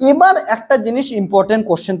 এবার একটা জিনিস ইম্পর্টেন্ট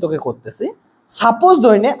কোশ্চেন তোকে করতেছি, সাপোজ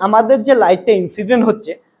ধরে নে আমাদের যে লাইটটা ইনসিডেন্ট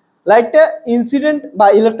হচ্ছে, লাইটটা ইনসিডেন্ট বা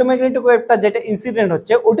ইলেকট্রোম্যাগনেটিক ওয়েভটা যেটা ইনসিডেন্ট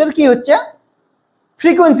হচ্ছে, ওটার কি হচ্ছে,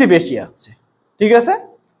 ফ্রিকোয়েন্সি বেশি আসছে, ঠিক আছে,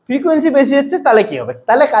 ফ্রিকোয়েন্সি বেশি হচ্ছে, তাহলে কি হবে,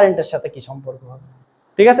 তাহলে কারেন্টের সাথে কি সম্পর্ক হবে,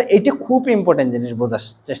 ঠিক আছে। এটা খুব ইম্পর্টেন্ট জিনিস, বোঝার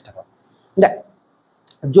চেষ্টা কর। দেখ,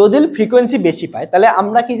 যদি ফ্রিকোয়েন্সি বেশি পায়, তাহলে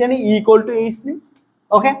আমরা কি জানি, E equal to H new,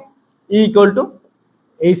 okay, E equal to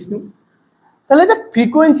H new. তাহলে দেখ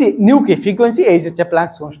ফ্রিকোয়েন্সি নিউ কি, ফ্রিকোয়েন্সি এইচ হচ্ছে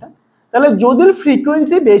প্ল্যাঙ্কস কনস্ট্যান্ট। তাহলে যদি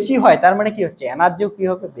ফ্রিকোয়েন্সি বেশি হয়, তার মানে কি হচ্ছে, এনার্জিও কি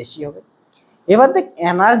হবে, বেশি হবে। এবার দেখ,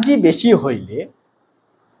 এনার্জি বেশি হইলে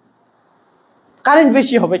কারেন্ট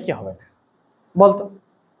বেশি হবে কি হবে না, বলতো,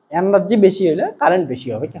 এনার্জি বেশি হলে কারেন্ট বেশি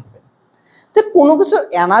হবে কি হবে না। তো কোনো কিছু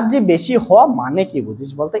এনার্জি বেশি হওয়া মানে কি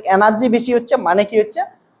বুঝিস বলতে, এনার্জি বেশি হচ্ছে মানে কি হচ্ছে,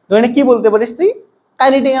 ধরে কি বলতে পারিস তুই,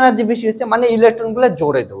 কাইনেটিক এনার্জি বেশি হচ্ছে মানে ইলেকট্রনগুলো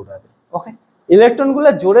জোরে দৌড়াবে, ওকে, ইলেকট্রনগুলো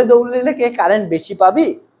জোরে দৌড়লে কে কারেন্ট বেশি পাবি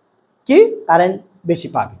কি কারেন্ট বেশি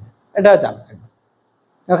পাবি না, এটা জানা,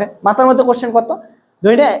 ওকে। মাথার মধ্যে কোশ্চেন কত,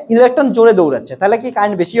 ধরে ইলেকট্রন জোরে দৌড়াচ্ছে, তাহলে কি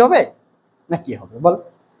কারেন্ট বেশি হবে না কি হবে, বল,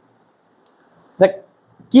 দেখ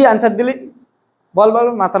কি আনসার দিলি, বল বল,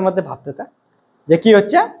 মাথার মধ্যে ভাবতে থাক যে কি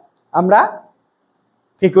হচ্ছে, আমরা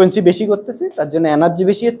ফ্রিকোয়েন্সি বেশি করতেছি, তার জন্য এনার্জি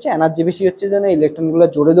বেশি হচ্ছে, এনার্জি বেশি হচ্ছে জন্য ইলেকট্রনগুলো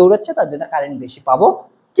জোরে দৌড়াচ্ছে, তার জন্য কারেন্ট বেশি পাবো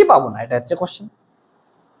কি পাবো না, এটা হচ্ছে কোশ্চেন।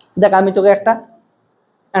 দেখ আমি তোকে একটা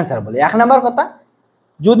অ্যান্সার বলি। এক নাম্বার কথা,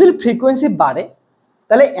 যদি ফ্রিকোয়েন্সি বাড়ে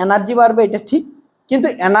তাহলে এনার্জি বাড়বে, এটা ঠিক, কিন্তু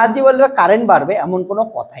এনার্জি বাড়লে কারেন্ট বাড়বে এমন কোনো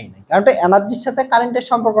কথাই নেই, কারণ এনার্জির সাথে কারেন্টের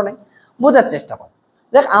সম্পর্ক নেই। বোঝার চেষ্টা কর,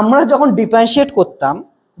 দেখ আমরা যখন ডিফারেন্সিয়েট করতাম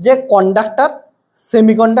যে কন্ডাক্টর,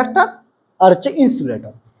 সেমিকন্ডাক্টর আর হচ্ছে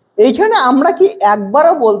ইনসুলেটর, এইখানে আমরা কি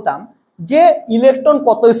একবারও বলতাম যে ইলেকট্রন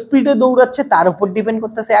কত স্পিডে দৌড়াচ্ছে তার উপর ডিপেন্ড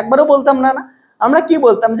করতেছে, একবারও বলতাম না। না, আমরা কি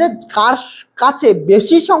বলতাম যে কার কাছে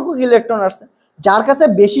বেশি সংখ্যক ইলেকট্রন আছে, যার কাছে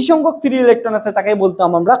বেশি সংখ্যক ফ্রি ইলেকট্রন আছে তাকেই বলতাম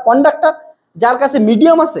আমরা কন্ডাক্টর, যার কাছে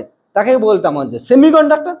মিডিয়াম আছে তাকেই বলতাম যে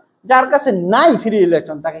সেমিকন্ডাক্টর, যার কাছে নাই ফ্রি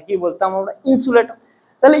ইলেকট্রন তাকে কি বলতাম আমরা ইনসুলেটর।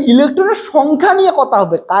 তাহলে ইলেকট্রনের সংখ্যা নিয়ে কথা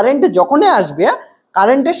হবে। কারেন্ট যখনই আসবে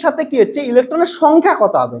কারেন্টের সাথে কি হচ্ছে ইলেকট্রনের সংখ্যা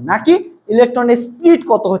কত হবে, নাকি ইলেকট্রনের স্পিড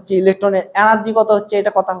কত হচ্ছে, ইলেকট্রনের এনার্জি কত হচ্ছে,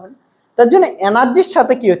 এটা কথা হবে। তার জন্য এনার্জির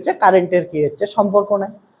সাথে কি হচ্ছে কারেন্টের কি হচ্ছে সম্পর্ক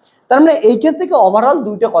নাই। তার মানে এইখান থেকে ওভারঅল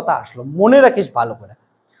দুইটা কথা আসলো, মনে রাখিস ভালো করে।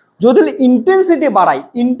 যদি ইন্টেন্সিটি বাড়াই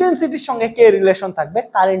ইন্টেন্সিটির সঙ্গে কে রিলেশন থাকবে,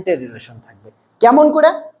 কারেন্টের রিলেশন থাকবে। কেমন করে?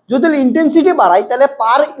 যদি ইন্টেন্সিটি বাড়াই তাহলে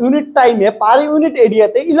পার ইউনিট টাইমে পার ইউনিট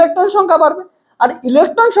এরিয়াতে ইলেকট্রন সংখ্যা বাড়বে, আর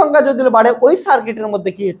ইলেকট্রন সংখ্যা যদি বাড়ে ওই সার্কিটের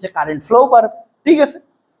মধ্যে কি হচ্ছে কারেন্ট ফ্লো বাড়বে। ঠিক আছে,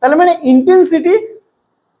 তাহলে মানে ইন্টেন্সিটি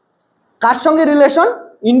কার সঙ্গে রিলেশন,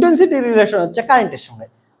 ইন্টেন্সিটি রিলেশন হচ্ছে কারেন্টের সঙ্গে।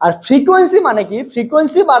 আর ফ্রিকোয়েন্সি মানে কি,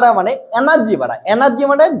 ফ্রিকোয়েন্সি বাড়া মানে এনার্জি বাড়া, এনার্জি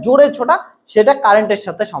মানে জোরে ছোটা, সেটা কারেন্টের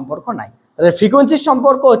সাথে সম্পর্ক নাই। তাহলে ফ্রিকোয়েন্সির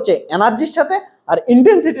সম্পর্ক হচ্ছে এনার্জির সাথে, আর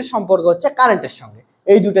ইন্টেন্সিটির সম্পর্ক হচ্ছে কারেন্টের সঙ্গে।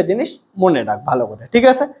 এই দুটো জিনিস মনে রাখ ভালো করে। ঠিক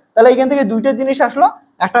আছে, তাহলে এখান থেকে দুইটা জিনিস আসলো,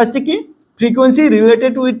 একটা হচ্ছে কি ফ্রিকোয়েন্সি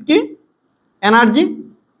রিলেটেড উইথ কি এনার্জি,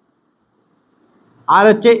 আর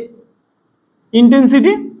হচ্ছে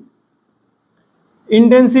ইন্টেন্সিটি,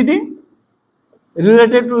 ইন্টেন্সিটি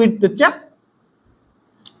রিলেটেড উইথ হচ্ছে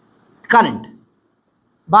কারেন্ট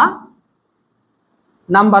বা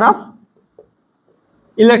নাম্বার অফ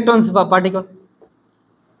ইলেকট্রনস বা পার্টিকল।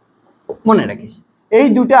 মনে রাখিস এই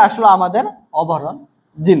দুটো আসলো আমাদের ওভারঅল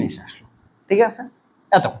জিনিস আসলো। ঠিক আছে,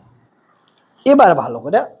 এত এবার ভালো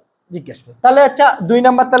করে জিজ্ঞেস কর। তাহলে আচ্ছা 2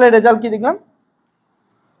 নাম্বার তাহলে রেজাল্ট কি দেখলাম,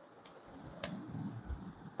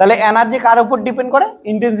 তাহলে এনার্জি কার উপর ডিপেন্ড করে,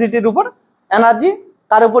 ইন্টেন্সিটির উপর। এনার্জি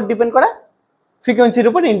কার উপর ডিপেন্ড করে, ফ্রিকোয়েন্সির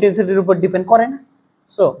উপর, ইন্টেন্সিটির উপর ডিপেন্ড করে না।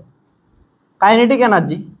 So kinetic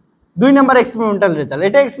energy 2 number experimental result,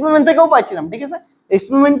 এটা এক্সপেরিমেন্ট থেকেও পাইছিলাম। ঠিক আছে,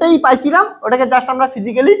 এক্সপেরিমেন্টেই পাইছিলাম, ওটাকে জাস্ট আমরা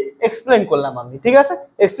ফিজিক্যালি এক্সপ্লেন করলাম আমি। ঠিক আছে,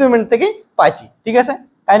 এক্সপেরিমেন্ট থেকেই পাইছি। ঠিক আছে,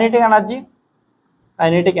 kinetic energy,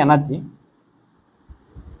 kinetic energy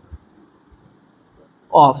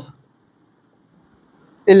of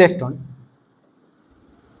electron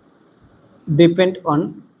depend on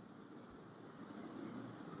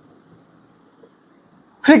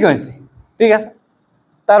frequency. ঠিক আছে,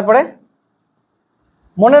 তারপরে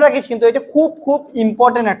মনে রাখিস কিন্তু এটা খুব খুব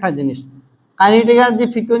ইম্পর্টেন্ট একটা জিনিস, কাইনেটিক এনার্জি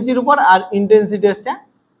ফ্রিকোয়েন্সির উপর, আর ইন্টেন্সিটি হচ্ছে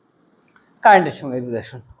কারেন্টের সঙ্গে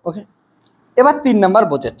রিলেশন। ওকে, এবার 3 নাম্বার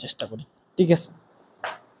বোঝার চেষ্টা করি। ঠিক আছে,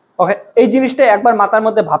 ওকে, এই জিনিসটা একবার মাথার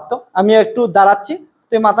মধ্যে ভাবতো, আমি একটু দাঁড়াচ্ছি,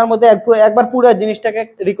 তুই মাথার মধ্যে একবার পুরো জিনিসটাকে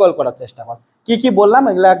রিকল করার চেষ্টা কর, কি কি বললাম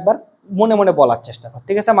এগুলো একবার মনে মনে বলার চেষ্টা কর।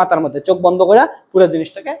 ঠিক আছে, মাথার মধ্যে চোখ বন্ধ করে পুরো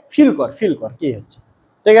জিনিসটাকে ফিল কর কি হচ্ছে।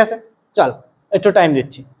 ঠিক আছে, চল একটু টাইম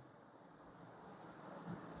দিচ্ছি।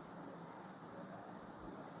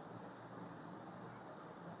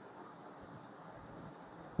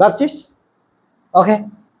 ভাবছিস? ওকে,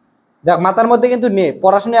 দেখ মাথার মধ্যে কিন্তু নে,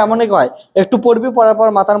 পড়াশোনা এমনই হয়, একটু পড়বি, পড়ার পর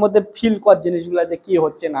মাথার মধ্যে ফিল কর জিনিসগুলো যে কি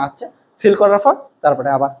হচ্ছে না হচ্ছে, ফিল করার পর তারপরে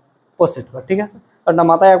আবার প্রসিড কর। ঠিক আছে, কারণ না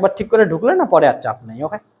মাথায় একবার ঠিক করে ঢুকলে না পরে আর চাপ নেই।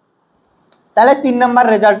 ওকে, তাহলে 3 নাম্বার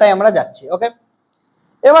রেজাল্টটাই আমরা যাচ্ছি। ওকে,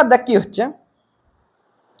 এবার দেখ কি হচ্ছে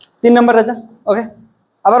 3 নাম্বার রেজাল্ট। ওকে,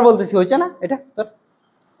 আবার বলতেছি হয়েছে না এটা তোর।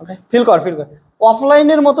 ওকে, ফিল কর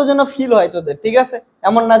অফলাইনের মতো যেন ফিল হয় তোদের। ঠিক আছে,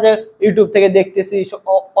 এমন না যে ইউটিউব থেকে দেখতেছিস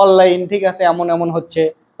অনলাইন। ঠিক আছে, এমন এমন হচ্ছে।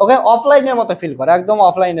 ওকে, অফলাইনের মতো ফিল কর, একদম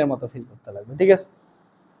অফলাইনের মতো ফিল করতে লাগবে। ঠিক আছে,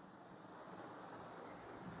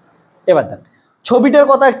 এবার দেখ ছবিটার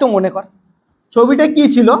কথা একটু মনে কর। ছবিটা কি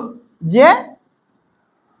ছিল, যে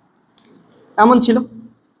এমন ছিল,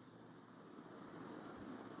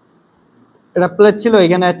 এটা প্লেট ছিল,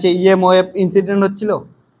 এখানে হচ্ছে ইএম ওয়েভ ইনসিডেন্ট হচ্ছিল,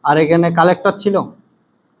 আর এখানে কালেক্টর ছিল।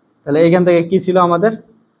 তাহলে এখান থেকে কি ছিল আমাদের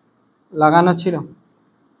লাগানো ছিল,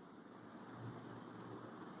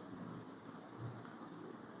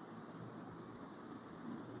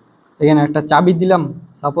 এখানে একটা চাবি দিলাম,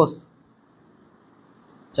 সাপোজ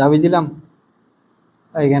চাবি দিলাম,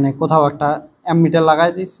 এখানে কোথাও একটা অ্যামমিটার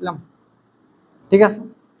লাগাই দিয়েছিলাম। ঠিক আছে,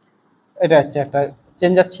 এটা হচ্ছে একটা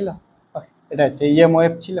চেঞ্জার ছিল, এটা হচ্ছে ইএম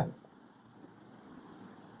ওয়েভ ছিল।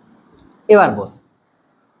 এবার বস,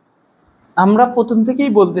 আমরা প্রথম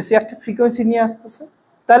থেকেই বলতেছি একটা ফ্রিকোয়েন্সি নিয়ে আসতেছে,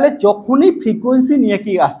 তাহলে যখনই ফ্রিকোয়েন্সি নিয়ে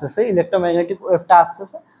কি আসতেছে, ইলেকট্রোম্যাগনেটিক ওয়েভটা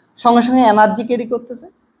আসতেছে, সঙ্গে সঙ্গে এনার্জি ক্যারি করতেছে।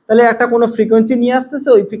 তাহলে একটা কোনো ফ্রিকোয়েন্সি নিয়ে আসতেছে,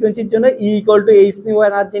 ওই ফ্রিকোয়েন্সির জন্য E=h নিউ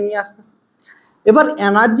এনার্জি নিয়ে আসতেছে। এবার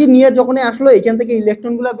এনার্জি নিয়ে যখনই আসলো, এখান থেকে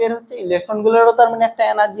ইলেকট্রনগুলো বের হচ্ছে, ইলেকট্রনগুলোরও তার মানে একটা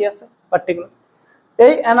এনার্জি আছে পার্টিকুলার।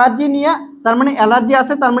 এই এনার্জি নিয়ে তার মানে এনার্জি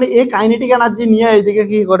আছে, তার মানে এই কাইনেটিক এনার্জি নিয়ে এইদিকে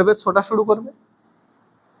কি করবে, ছোটা শুরু করবে।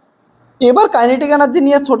 এবার কাইনেটিক এনার্জি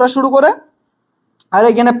নিয়ে ছোটা শুরু করে, আর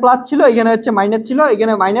এখানে প্লাস ছিল, এখানে হচ্ছে মাইনাস ছিল,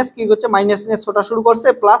 এখানে মাইনাস কি করছে, মাইনাস নিয়ে ছোটা শুরু করছে,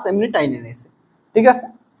 প্লাস এমনি টাইনে নিয়েছে। ঠিক আছে,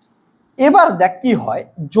 এবার দেখ কি হয়,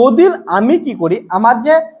 যদি আমি কি করি, আমার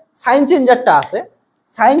যে সাইন চেঞ্জারটা আছে,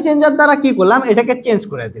 সাইন চেঞ্জার দ্বারা কি করলাম, এটাকে চেঞ্জ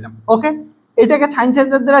করে দিলাম। ওকে, এটাকে সাইন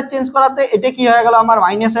চেঞ্জার দ্বারা চেঞ্জ করাতে এটা কি হয়ে গেল আমার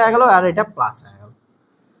মাইনাস হয়ে গেল আর এটা প্লাস হয়ে গেল।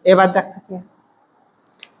 এবার দেখতে কি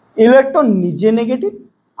ইলেকট্রন নিজে নেগেটিভ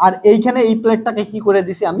আর এইখানে এই প্লেটটাকে কি করে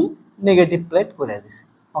দিছি আমি নেগেটিভ প্লেট করে দিছি।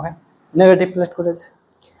 ওকে, নেগেটিভ প্লেট করে দিছি।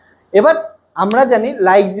 এবার আমরা জানি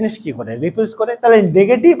লাইক জিনিস কি করে রিপেলস করে, তাহলে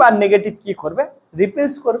নেগেটিভ আর নেগেটিভ কি করবে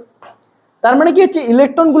রিপেলস করবে। তার মানে কি হচ্ছে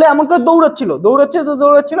ইলেকট্রনগুলো এমন করে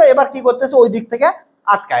দৌড়াচ্ছিল এবার কি করতেছে ওই দিক থেকে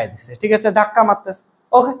আটকায় দিছে, ঠিক আছে, ধাক্কা মারতেছে।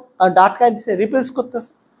 ওকে, আর আটকায় দিছে রিপেলস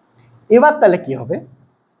করতেছে। এবার তাহলে কি হবে,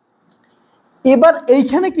 এবার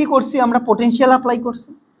এইখানে কি করছি আমরা পটেনশিয়াল অ্যাপ্লাই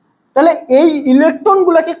করছি, তাহলে এই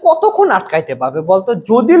ইলেকট্রনগুলোকে কতক্ষণ আটকাইতে পারবে বলতো,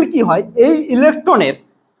 যদি কি হয় এই ইলেকট্রনের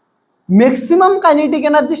ম্যাক্সিমাম কাইনেটিক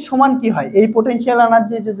এনার্জি সমান কি হয় এই পটেনশিয়াল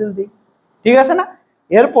এনার্জি যদি দিই, ঠিক আছে না,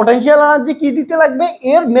 এর পটেনশিয়াল এনার্জি কি দিতে লাগবে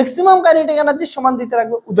এর ম্যাক্সিমাম কাইনেটিক এনার্জি সমান দিতে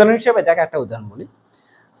লাগবে। উদাহরণ হিসেবে দেখ একটা উদাহরণ বলি,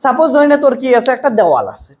 সাপোজ ধরে নে তোর কি আছে একটা দেওয়াল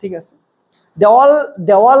আছে, ঠিক আছে,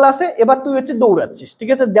 দেওয়াল আছে, এবার তুই হচ্ছে দৌড়াচ্ছিস, ঠিক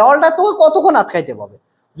আছে, দেওয়ালটা তোকে কতক্ষণ আটকাইতে পারবে,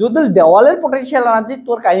 যদি দেওয়ালের পটেনশিয়াল এনার্জি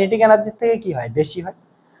তোর কাইনেটিক এনার্জির থেকে কি হয় বেশি হয়।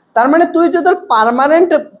 তার মানে তুই যদি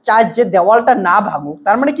পার্মানেন্ট চাস যে দেওয়ালটা না ভাঙুক,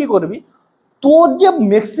 তার মানে কি করবি তোর যে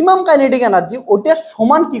ম্যাক্সিমাম কাইনেটিক এনার্জি ওটার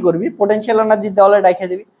সমান কি করবি পটেনশিয়াল এনার্জি দেওয়ালে রেখে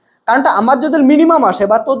দিবি। কারণটা আমার যদি মিনিমাম আসে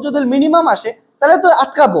বা তোর যদি মিনিমাম আসে তাহলে তো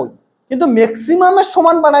আটকাবই, কিন্তু ম্যাক্সিমামের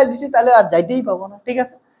সমান বানাই দিছি তাহলে আর যাইতেই পাবো না, ঠিক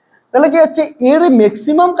আছে। তাহলে কি হচ্ছে এর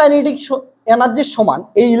ম্যাক্সিমাম কাইনেটিক এনার্জির সমান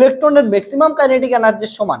এই ইলেকট্রনের ম্যাক্সিমাম কাইনেটিক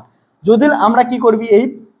এনার্জির সমান যদি আমরা কি করবি এই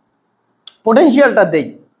পটেনশিয়ালটা দেই,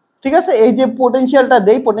 ঠিক আছে, এই যে পটেনশিয়ালটা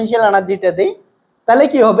দেই পটেনশিয়াল এনার্জিটা দেই, তাহলে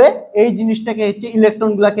কি হবে এই জিনিসটাকে হচ্ছে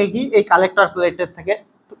ইলেকট্রনগুলোকে কি এই কালেক্টর প্লেটের থেকে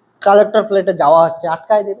কালেক্টর প্লেটে যাওয়া হচ্ছে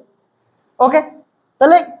আটকায় দেবে। ওকে,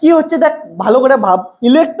 তাহলে কি হচ্ছে দেখ ভালো করে ভাব,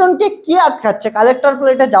 ইলেকট্রনকে কি আটকাচ্ছে কালেক্টর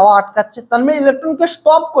প্লেটে যাওয়া আটকাচ্ছে, তার মানে ইলেকট্রনকে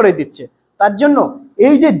স্টপ করে দিচ্ছে। তার জন্য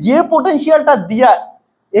এই যে পটেনশিয়ালটা দিয়া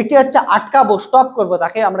একে হচ্ছে আটকাবো স্টপ করবো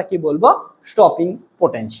তাকে আমরা কি বলবো স্টপিং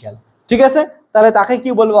পটেনশিয়াল, ঠিক আছে। তাহলে তাকে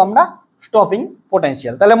কি বলবো আমরা স্টপিং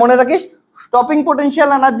পটেনশিয়াল। তাহলে মনে রাখিস স্টপিং পটেনশিয়াল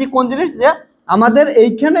এনার্জি কোন জিনিস, যে আমাদের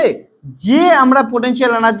এইখানে যে আমরা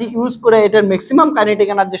পটেনশিয়াল এনার্জি ইউজ করে এটার ম্যাক্সিমাম কাইনেটিক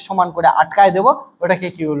এনার্জি সমান করে আটকায় দেব ওটাকে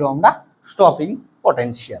কি বলবো আমরা স্টপিং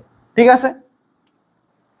পটেনশিয়াল, ঠিক আছে।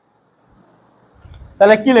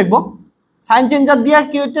 তাহলে কি লিখবো সাইন চেঞ্জার দিয়ে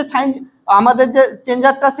কি হচ্ছে সাইন আমাদের যে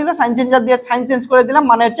চেঞ্জারটা ছিল সাইন চেঞ্জার দিয়ে সাইন চেঞ্জ করে দিলাম,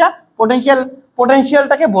 মানে হচ্ছে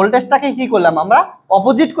পটেনশিয়ালটাকে ভোল্টেজটাকে কি করলাম আমরা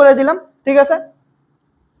অপোজিট করে দিলাম, ঠিক আছে,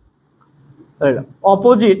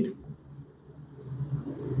 opposite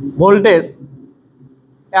voltage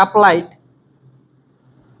applied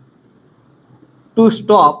to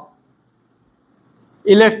stop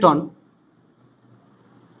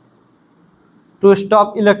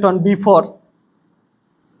electron before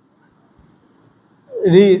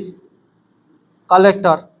reach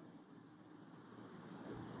collector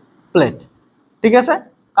plate, ঠিক আছে,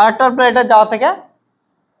 কালেক্টর প্লেটে যাওয়া থেকে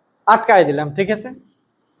আটকায় দিলাম, ঠিক আছে।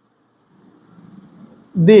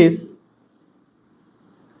 This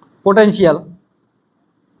potential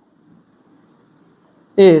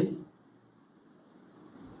is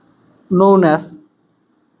known as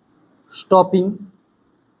stopping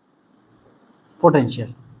potential।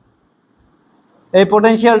 এই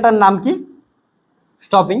পটেনশিয়ালটার নাম কি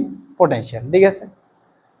স্টপিং পটেনশিয়াল, ঠিক আছে।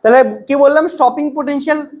 তাহলে কি বললাম স্টপিং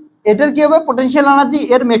পটেনশিয়াল এটার কি হবে পটেনশিয়াল এনার্জি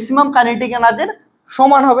এর ম্যাক্সিমাম কাইনেটিক এনার্জির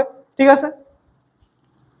সমান হবে, ঠিক আছে।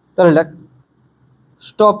 তাহলে দেখ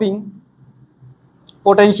stopping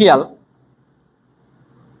potential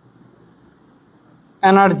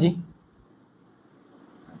energy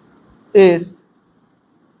is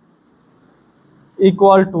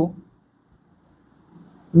equal to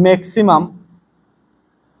maximum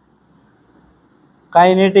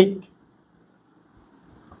kinetic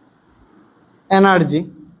energy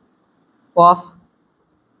of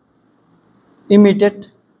emitted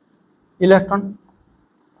electron।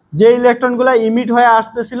 যে ইলেকট্রনগুলো ইমিট হয়ে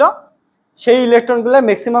আসতেছিল সেই ইলেকট্রনগুলো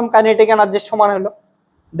ম্যাক্সিমাম কাইনেটিক এনার্জির সমান হলো,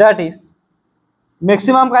 that is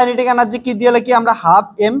maximum kinetic energy কি দিয়ে লিখি আমরা half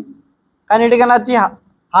M kinetic energy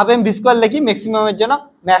half M V square লিখি, ম্যাক্সিমামের জন্য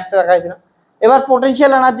ম্যাক্স রাখাই দিলাম। এবার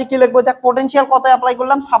পোটেনশিয়াল এনার্জি কি লিখবো দেখ পটেনশিয়াল কত অ্যাপ্লাই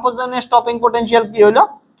করলাম, সাপোজ ধরুন স্টপিং পোটেনশিয়াল কি হলো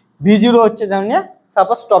V0 হচ্ছে ধরুন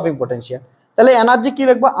সাপোজ স্টপিং পোটেনশিয়াল, তাহলে এনার্জি কি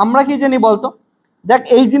লিখবো আমরা কি জানি বলতো, দেখ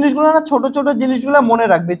এই জিনিসগুলো না ছোট ছোট জিনিসগুলো মনে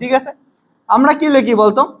রাখবে, ঠিক আছে। আমরা কি লিখি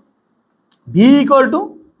বলতো V equal to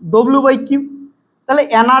W by Q, তাহলে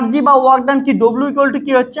এনার্জি বা ওয়ার্ক ডান কি ডব্লিউ ইকুয়াল টু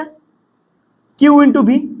কি হচ্ছে Q into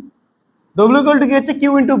V, W equal to কি হচ্ছে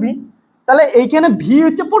কিউ ইন্টু ভি। তাহলে এইখানে ভি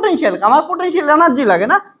হচ্ছে পোটেনশিয়াল, আমার পোটেনশিয়াল এনার্জি লাগে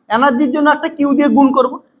না, এনার্জির জন্য একটা কিউ দিয়ে গুণ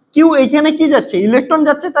করব, কিউ এইখানে কি যাচ্ছে ইলেকট্রন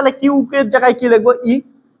যাচ্ছে, তাহলে কিউ এর জায়গায় কি লিখবো ই,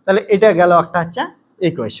 তাহলে এটা গেল একটা হচ্ছে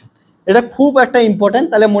ইকুয়েশন। এটা খুব একটা ইম্পর্টেন্ট,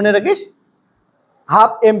 তাহলে মনে রাখিস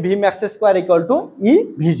half m v max square equal to E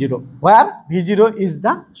V0, where V0 is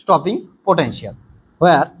the stopping potential,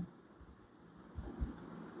 where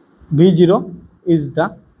V0 is the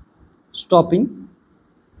stopping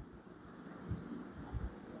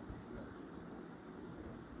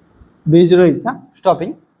V0 is the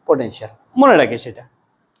stopping potential। মনে রাখে সেটা,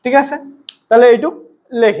 ঠিক আছে? তাহলে এইটুক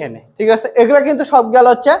লিখে নে, ঠিক আছে? এগুলা কিন্তু সব গেল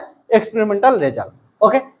হচ্ছে এক্সপেরিমেন্টাল রেজাল্ট।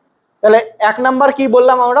 ওকে, তাহলে এক নাম্বার কি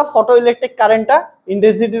বললাম আমরা, ফটো ইলেকট্রিক কারেন্টটা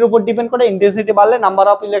ইন্টেন্সিটির উপর ডিপেন্ড করে। ইন্টেন্সিটি বাড়লে number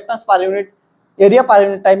of electrons per unit area per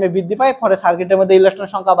unit টাইমে বৃদ্ধি পায়, ফলে সার্কিটের মধ্যে ইলেকট্রন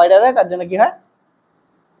সংখ্যা বাইরে যায়, তার জন্য কি হয়,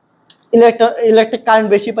 ইলেকট্রিক কারেন্ট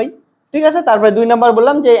বেশি পাই, ঠিক আছে? তারপরে 2 নাম্বার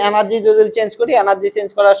বললাম যে এনার্জি যদি চেঞ্জ করি, এনার্জি চেঞ্জ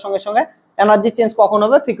করার সঙ্গে সঙ্গে এনার্জি চেঞ্জ কখন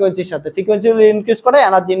হবে, ফ্রিকোয়েন্সির সাথে। ফ্রিকোয়েন্সি ইনক্রিজ করে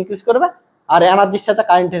এনার্জি ইনক্রিজ করবে, আর এনার্জির সাথে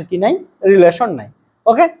কারেন্টের কি নাই, রিলেশন নাই।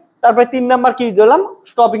 ওকে, তারপরে 3 নাম্বার কি দিলাম,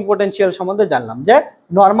 স্টপিং পটেনশিয়াল সম্বন্ধে জানলাম যে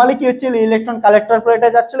নরমালি কি হচ্ছে, ইলেকট্রন কালেক্টর প্লেটে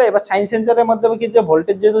যাচ্ছিল, এবার সাইন সেন্সরের মাধ্যমে কি যে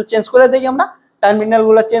ভোল্টেজ যদি চেঞ্জ করে দেই আমরা, টার্মিনাল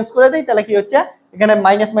গুলো চেঞ্জ করে দেই, তাহলে কি হচ্ছে, এখানে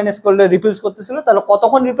মাইনাস মাইনাস করলে রিপেলস করতেছিল, তাহলে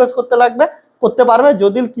কতক্ষণ রিপেলস করতে পারবে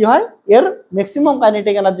যদি কি হয়, এর ম্যাক্সিমাম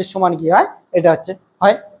কাইনেটিক এনার্জির সমান কি হয়, এটা হচ্ছে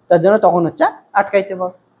হয়, তার জন্য তখন হচ্ছে আটকাইতে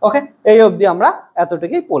পারবে। ওকে, এই অবধি আমরা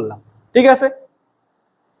এতটুকুই পড়লাম, ঠিক আছে?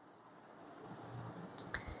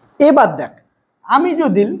 এবার দেখ, আমি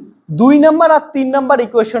যদি 2 নাম্বার আর 3 নাম্বার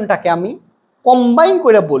ইকুয়েশনটাকে আমি কম্বাইন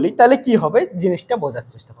করে বলি, তাহলে কি হবে জিনিসটা বোঝার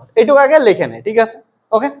চেষ্টা কর। এটুকু আগে লিখে নে, ঠিক আছে?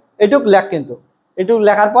 ওকে, এটুক লেখ, কিন্তু এটুক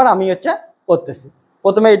লেখার পর আমি হচ্ছে করতেছি।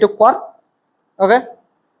 প্রথমে এটুক কর। ওকে,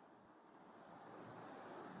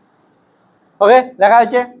 ওকে, লেখা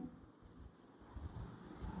হয়েছে।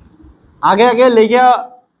 আগে আগে লিখে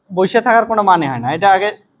বসে থাকার কোনো মানে হয় না, এটা আগে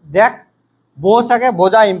দেখ, বস, আগে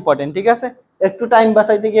বোঝা ইম্পর্টেন্ট, ঠিক আছে? একটু টাইম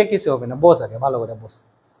বাঁচাইতে গিয়ে কিছু হবে না, বস আগে ভালো করে বস,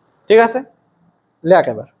 ঠিক আছে? লেখ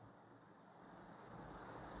এবার।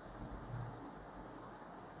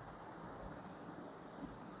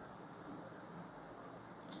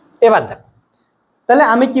 এবার দেখ, তাহলে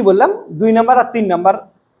আমি কি বললাম, 2 নাম্বার আর 3 নাম্বার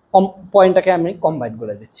পয়েন্টটাকে আমি কম্বাইন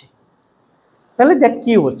করে দিচ্ছি। তাহলে দেখ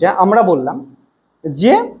কি হচ্ছে, আমরা বললাম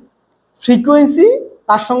যে ফ্রিকোয়েন্সি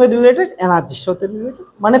তার সঙ্গে রিলেটেড, এনার্জির সাথে রিলেটেড,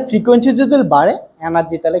 মানে ফ্রিকোয়েন্সি যদি বাড়ে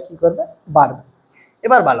এনার্জি তাহলে কি করবে, বাড়বে।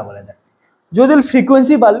 এবার ভালো বলে দেখ, যদি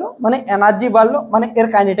ফ্রিকোয়েন্সি বাড়লো মানে এনার্জি বাড়লো, মানে এর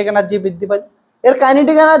কাইনেটিক এনার্জি বৃদ্ধি পাবে। এর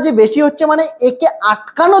কাইনেটিক এনার্জি বেশি হচ্ছে মানে একে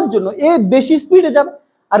আটকানোর জন্য এ বেশি স্পিডে যাবে,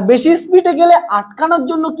 আর বেশি স্পিডে গেলে আটকানোর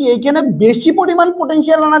জন্য কি এইখানে বেশি পরিমাণ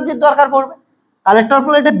পোটেনশিয়াল এনার্জির দরকার পড়বে, কালেক্টর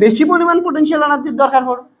প্লেটে বেশি পরিমাণ পোটেনশিয়াল এনার্জির দরকার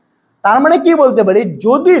পড়বে। তার মানে কি বলতে পারি,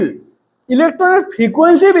 যদি ইলেকট্রনের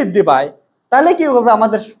ফ্রিকোয়েন্সি বৃদ্ধি পায় তাহলে কি হবে,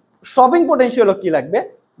 আমাদের স্টপিং পোটেনশিয়ালও কি লাগবে,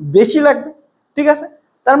 বেশি লাগবে, ঠিক আছে?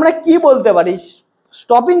 তার মানে কি বলতে পারি,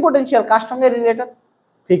 স্টপিং পোটেনশিয়াল কার সঙ্গে রিলেটেড,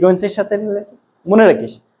 ফ্রিকোয়েন্সির সাথে রিলেটেড, মনে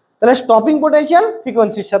রাখিস। তাহলে স্টপিং পোটেনশিয়াল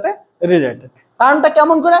ফ্রিকোয়েন্সির সাথে রিলেটেড। কারণটা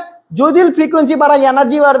কেমন করে, যদি ফ্রিকোয়েন্সি বাড়ায়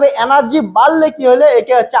এনার্জি বাড়বে, এনার্জি বাড়লে কি হলে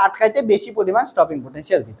একে হচ্ছে আটকাইতে বেশি পরিমাণ স্টপিং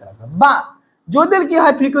পোটেনশিয়াল দিতে লাগবে। বা যদি কি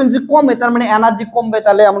হয়, ফ্রিকোয়েন্সি কমে, তার মানে এনার্জি কমবে,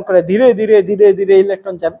 তাহলে এমন করে ধীরে ধীরে ধীরে ধীরে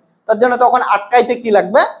ইলেকট্রন যাবে, তার জন্য তখন আটকাইতে কি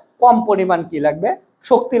লাগবে, কম পরিমাণ কি লাগবে,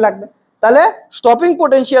 শক্তি লাগবে। তাহলে স্টপিং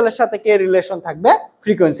পোটেনশিয়ালের সাথে কে রিলেশন থাকবে,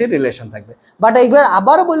 ফ্রিকোয়েন্সি রিলেশন থাকবে। বাট এইবার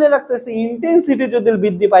আবার বলে রাখতেছি, ইন্টেন্সিটি যদি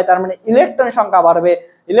বৃদ্ধি পায় তার মানে ইলেকট্রন সংখ্যা বাড়বে,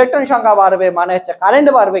 ইলেকট্রন সংখ্যা বাড়বে মানে হচ্ছে কারেন্ট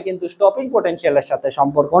বাড়বে, কিন্তু স্টপিং পোটেনশিয়ালের সাথে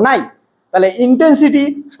সম্পর্ক নাই। তাহলে ইন্টেন্সিটি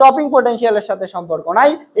স্টপিং পোটেনশিয়ালের সাথে সম্পর্ক নাই,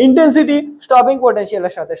 ইন্টেন্সিটি স্টপিং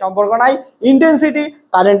পোটেনশিয়ালের সাথে সম্পর্ক নাই, ইন্টেন্সিটি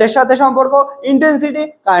কারেন্টের সাথে সম্পর্ক, ইন্টেন্সিটি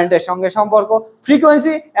কারেন্টের সঙ্গে সম্পর্ক,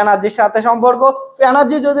 ফ্রিকোয়েন্সি এনার্জির সাথে সম্পর্ক,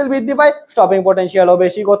 এনার্জি যদি বৃদ্ধি পায় স্টপিং পোটেনশিয়ালও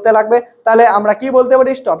বেশি করতে লাগবে। তাহলে আমরা কি বলতে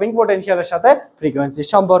পারি, স্টপিং পোটেনশিয়ালের সাথে ফ্রিকোয়েন্সির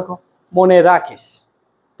সম্পর্ক। মনে রাখিস,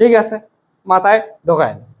 ঠিক আছে? মাথায়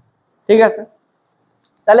ঢোকায় না, ঠিক আছে?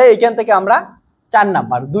 তাহলে এইখান থেকে আমরা 4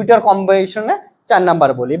 নাম্বার, দুইটার কম্বিনেশনে 4 নাম্বার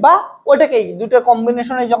বলি, বা ওটাকে দুইটার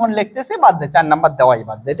কম্বিনেশনে যখন লিখতেছি বাদ দে, 4 নাম্বার দেওয়াই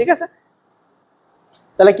বাদ দে, ঠিক আছে?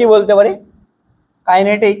 তাহলে কি বলতে পারি,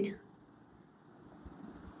 কাইনেটিক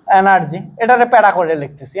এনার্জি, এটারে প্যারা করে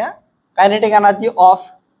লিখতেছি, হ্যাঁ, kinetic energy of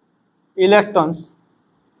electrons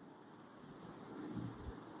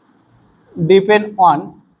depend on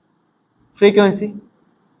frequency,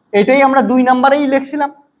 এটাই আমরা 2 নাম্বারেই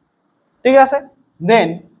লিখছিলাম, ঠিক আছে? দেন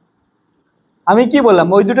আমি কি বললাম,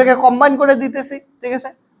 ওই দুটোকে কম্বাইন করে দিতেছি, ঠিক আছে?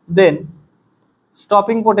 দেন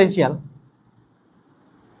stopping potential,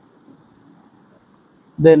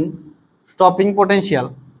 then stopping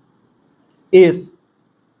potential is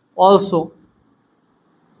also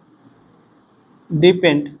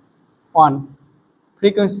depend on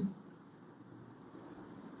frequency,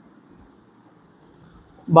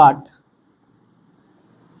 but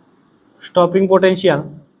stopping potential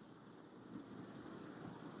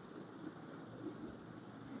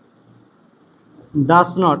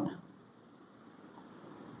does not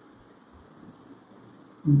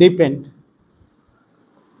depend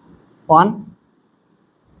on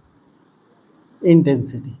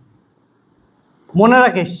intensity. মনে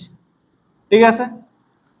রাখিস, ঠিক আছে?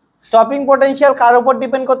 স্টপিং পোটেনশিয়াল কার উপর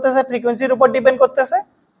ডিপেন্ড করতেছে? ফ্রিকোয়েন্সির উপর ডিপেন্ড করতেছে,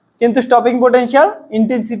 কিন্তু স্টপিং পোটেনশিয়াল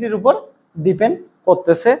ইন্টেন্সিটির উপর ডিপেন্ড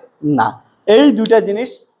করতেছে না। এই দুটা জিনিস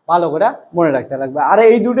ভালো করে মনে রাখতে লাগবে, আর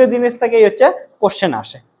এই দুটো জিনিস থেকেই হচ্ছে কোশ্চেন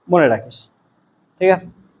আসে, মনে রাখিস, ঠিক আছে?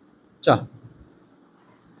 চল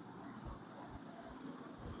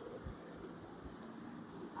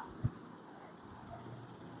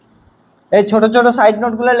এই ছোট ছোট সাইড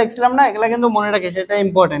নোট গুলো লিখছিলাম না, এগুলা কিন্তু মনে রাখিস, এটা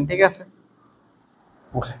ইম্পর্টেন্ট, ঠিক আছে?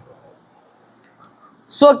 ওকে,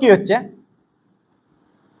 সো কি হচ্ছে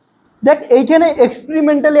দেখ, এইখানে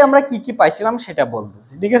এক্সপেরিমেন্টালি আমরা কি কি পাইছিলাম সেটা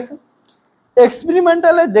বলতেছি, ঠিক আছে?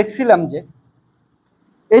 এক্সপেরিমেন্টালে দেখছিলাম যে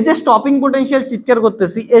এই যে স্টপিং পোটেনশিয়াল চিৎকার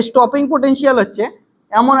করতেছি, এই স্টপিং পোটেনশিয়াল হচ্ছে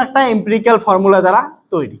এমন একটা এম্পিরিক্যাল ফর্মুলা দ্বারা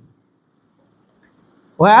তৈরি,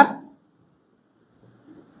 where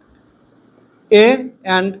A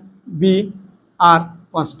and B are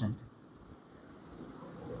constant,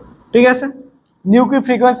 ঠিক আছে? নিউ কি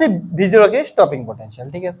ফ্রিকোয়েন্সি, V0 কি স্টপিং পোটেনশিয়াল,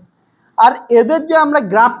 ঠিক আছে? আর এদের যে আমরা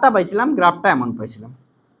গ্রাফটা পাইছিলাম, গ্রাফটা এমন পাইছিলাম।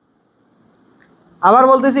 আবার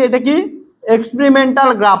বলতেছি এটা কি এক্সপেরিমেন্টাল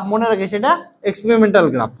গ্রাফ, মনে রাখে সেটা এক্সপেরিমেন্টাল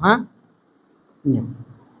গ্রাফ। হ্যাঁ,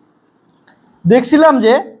 দেখছিলাম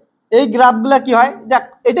যে এই গ্রাফগুলা কি হয়, দেখ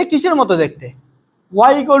এটা কিসের মতো দেখতে,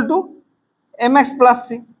 y equal to mx plus c,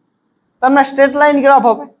 তার মানে স্ট্রেট লাইন গ্রাফ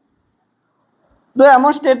হবে। তো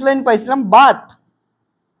এমন স্ট্রেট লাইন পাইছিলাম, বাট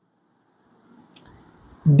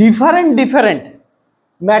ডিফারেন্ট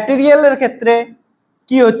ম্যাটেরিয়ালের ক্ষেত্রে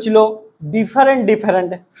কি হচ্ছিল, ডিফারেন্ট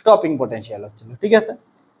স্টপিং পোটেনশিয়াল হচ্ছিল, ঠিক আছে?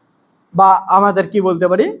 বা আমাদের কি বলতে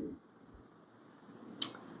পারি,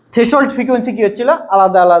 থ্রেশহোল্ড ফ্রিকোয়েন্সি কি হচ্ছিল,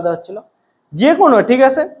 আলাদা আলাদা হচ্ছিল যে কোনো, ঠিক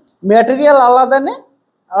আছে? ম্যাটেরিয়াল আলাদা নেই,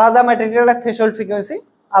 আলাদা ম্যাটেরিয়ালের থ্রেশহোল্ড ফ্রিকোয়েন্সি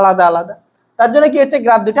আলাদা আলাদা, তার জন্য কি হচ্ছে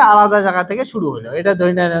গ্রাফ দুটো আলাদা জায়গা থেকে শুরু হলো। এটা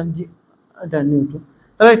ধরে নিলাম এটা নিউটন,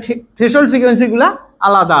 তাহলে থ্রেশহোল্ড ফ্রিকোয়েন্সিগুলো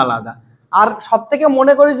আলাদা আলাদা। আর সব থেকে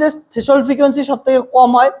মনে করি যে থ্রেশহোল্ড ফ্রিকোয়েন্সি সব থেকে কম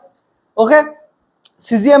হয়, ওকে,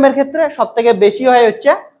 সিজিএমের ক্ষেত্রে, সব থেকে বেশি হয়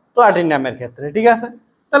হচ্ছে প্লাটিনামের ক্ষেত্রে, ঠিক আছে?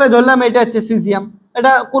 তাহলে ধরলাম এটা হচ্ছে সিজিয়াম,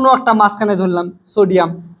 এটা কোনো একটা মাঝখানে ধরলাম সোডিয়াম,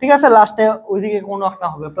 ঠিক আছে? লাস্টে ওইদিকে কোনো একটা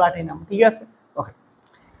হবে প্লাটিনাম, ঠিক আছে? ওকে,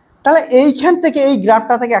 তাহলে এইখান থেকে এই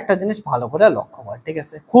গ্রাফটা থেকে একটা জিনিস ভালো করে লক্ষ্য কর, ঠিক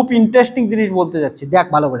আছে? খুব ইন্টারেস্টিং জিনিস বলতে যাচ্ছি, দেখ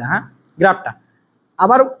ভালো করে। হ্যাঁ, গ্রাফটা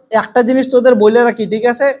আবার একটা জিনিস তোদের বলে রাখি, ঠিক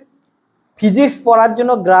আছে? ফিজিক্স পড়ার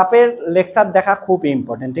জন্য গ্রাফের লেকচার দেখা খুব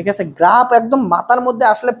ইম্পর্টেন্ট, ঠিক আছে? গ্রাফ একদম মাথার মধ্যে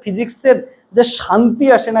আসলে ফিজিক্সের যে শান্তি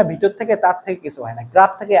আসে না ভিতর থেকে, তার থেকে কিছু হয় না।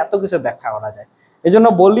 গ্রাফ থেকে এত কিছু ব্যাখ্যা করা যায়। এই জন্য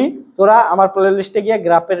বলি, তোরা আমার প্লে লিস্টে গিয়ে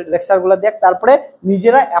গ্রাফের লেকচারগুলো দেখ, তারপরে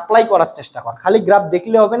নিজেরা অ্যাপ্লাই করার চেষ্টা কর। খালি গ্রাফ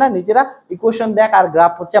দেখলে হবে না, নিজেরা ইকুয়েশন দেখ আর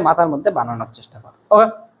গ্রাফ হচ্ছে মাথার মধ্যে বানানোর চেষ্টা কর। ওকে,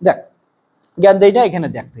 দেখ জ্ঞান দেইটা এখানে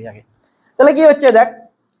দেখ তুই আগে। তাহলে কি হচ্ছে দেখ,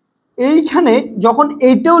 এইখানে যখন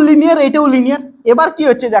এইটাও লিনিয়ার এইটাও লিনিয়ার, এবার কি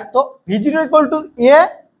হচ্ছে দেখ তো, v0 equal to a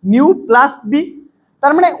new plus b,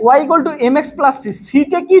 তার মানে y equal to mx plus c,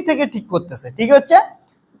 সিটা কি থেকে ঠিক করতেছে, ঠিক হচ্ছে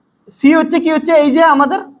সি হচ্ছে কি হচ্ছে এই যে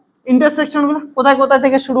আমাদের ইন্টারসেকশনগুলো কোথায় কোথায়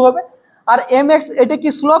থেকে শুরু হবে, আর mx এটা কি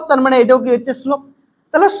স্লোপ, তার মানে এটাও কি হচ্ছে স্লোপ।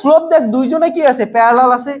 তাহলে স্লোপ দেখ দুইজনে কি আছে, প্যারালাল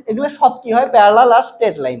আছে, এগুলো সব কি হয় প্যারালাল আর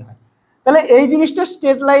স্ট্রেট লাইন হয়। তাহলে এই জিনিসটা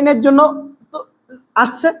স্ট্রেট লাইনের জন্য তো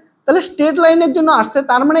আসছে, তাহলে স্ট্রেট লাইনের জন্য আসছে,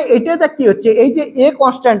 তার মানে এটা দেখ কি হচ্ছে, এই যে এ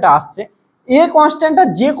কনস্ট্যান্টটা আসছে, এ কনস্ট্যান্টটা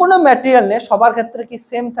যে কোনো ম্যাটেরিয়াল নিয়ে সবার ক্ষেত্রে কি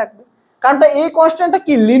সেম থাকবে, কারণটা এই কনস্ট্যান্টটা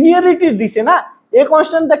কি লিনিয়ারিটির দিছে না, এই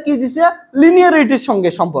কনস্ট্যান্টটা কি দিছে লিনিয়ারিটির সঙ্গে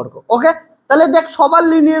সম্পর্ক। ওকে, তাহলে দেখ সবার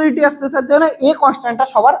লিনিয়ারিটি আসতে, তার জন্য এই কনস্ট্যান্টটা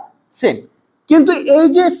সবার সেম। কিন্তু এই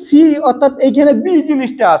যে সি অর্থাৎ এইখানে বি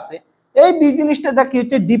জিনিসটা আছে, এই বি জিনিসটা দেখ কি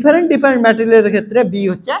হচ্ছে ডিফারেন্ট ম্যাটেরিয়ালের ক্ষেত্রে বি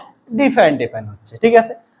হচ্ছে ডিফারেন্ট হচ্ছে, ঠিক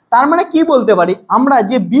আছে? তার মানে কি বলতে পারি আমরা,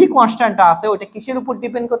 যে বি কনস্ট্যান্টটা আছে ওটা কিসের উপর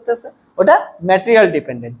ডিপেন্ড করতেছে, ওটা ম্যাটেরিয়াল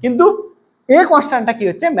ডিপেন্ডেন্ট, কিন্তু এ কনস্ট্যান্টটা কি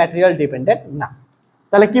হচ্ছে ম্যাটেরিয়াল ডিপেন্ডেন্ট না।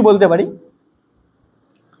 তাহলে কি বলতে পারি,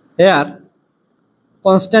 hair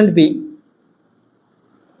constant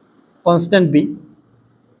B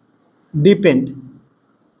depend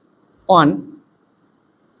on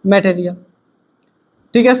material,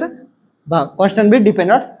 ঠিক আছে? বা constant B depend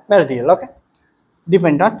on material. Okay,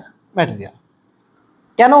 depend on material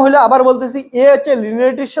কেন হলো আবার বলতেছি, এ হচ্ছে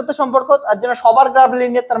লিনিয়ারিটির সাথে সম্পর্ক, তার জন্য সবার গ্রাফ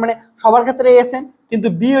লিনিয়ার, তার মানে সবার ক্ষেত্রে এ সেম। কিন্তু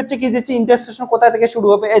বি হচ্ছে কি দিচ্ছে, ইন্টারসেকশন কোথায় থেকে শুরু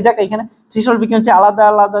হবে, এই দেখ এখানে থ্রেশহোল্ড ফ্রিকোয়েন্সি আলাদা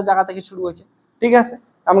আলাদা জায়গা থেকে শুরু হয়েছে, ঠিক আছে?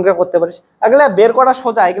 এমন করে করতে পারিস, এগুলা বের করা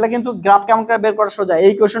সোজা, এগুলা কিন্তু গ্রাফ কেমন করে বের করা সোজা।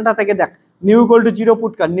 এই কোশ্চেনটা থেকে দেখ, নিউ ইকুয়াল টু 0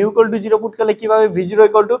 পুট কর, নিউ ইকুয়াল টু 0 পুট করলে কিভাবে v0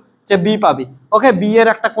 ইকুয়াল টু যে বি পাবি। ওকে, বি এর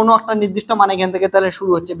একটা কোনো একটা নির্দিষ্ট মান এখান থেকে তাহলে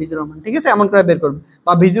শুরু হচ্ছে v0 মান, ঠিক আছে? এমন করে বের করবি,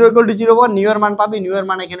 বা v0 ইকুয়াল টু 0 নিউ এর মান পাবি, নিউ এর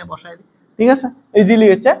মান এখানে বসাই দিবি, ঠিক আছে? ইজিলি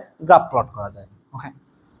হচ্ছে গ্রাফ প্লট করা যায়। ওকে,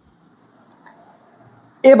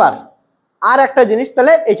 এবার আর একটা জিনিস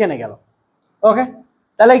তাহলে এখানে গেল। ওকে,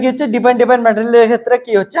 তাহলে কি হচ্ছে ডিপেন্ডেন্ট ম্যাটেরিয়ালের ক্ষেত্রে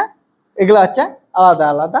কি হচ্ছে, এগুলো হচ্ছে আলাদা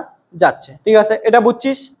আলাদা যাচ্ছে। ঠিক আছে, এটা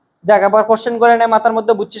বুঝছিস? দেখ আবার কোশ্চেন করে নে মাথার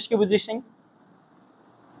মধ্যে, বুঝছিস কি বুঝছিস নি?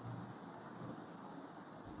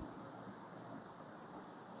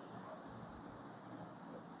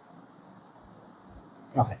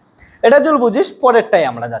 ওকে, এটা যদি বুঝিস পরেরটাই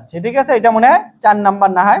আমরা যাচ্ছি। ঠিক আছে, এটা মনে হয় 4 নাম্বার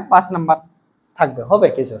না হয় 5 নাম্বার থাকবে, হবে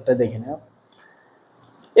কিছু একটা দেখে নেব।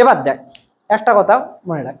 এবার দেখ একটা কথা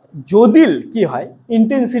মনে রাখ, যদি কি হয়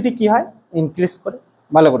ইন্টেন্সিটি কি হয় ইনক্রিজ করে,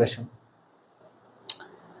 ভালো করে শুন।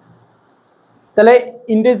 তাহলে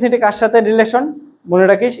ইন্টেন্সিটি কার সাথে রিলেশন মনে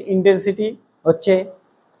রাখিস, ইন্টেন্সিটি হচ্ছে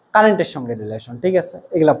কারেন্টের সঙ্গে রিলেশন। ঠিক আছে,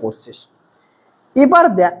 এগুলা পড়ছিস। এবার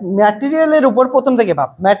দেখ ম্যাটেরিয়ালের উপর প্রথম থেকে ভাব,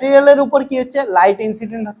 ম্যাটেরিয়ালের উপর কি হচ্ছে লাইট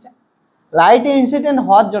ইনসিডেন্ট হচ্ছে। লাইট ইনসিডেন্ট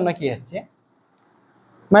হওয়ার জন্য কি হচ্ছে,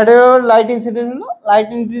 ম্যাটেরিয়াল লাইট ইনসিডেন্ট হলো, লাইট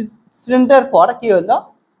ইনসিডেন্টের পর কি হলো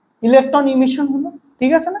ইলেকট্রন ইমিশন হলো।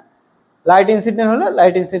 ঠিক আছে না, লাইট ইনসিডেন্ট হলো,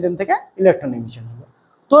 লাইট ইনসিডেন্ট থেকে ইলেকট্রন ইমিশন হলো।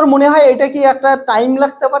 তোর মনে হয় এটা কি একটা টাইম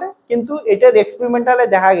লাগতে পারে, কিন্তু এটার এক্সপেরিমেন্টালে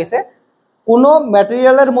দেখা গেছে কোনো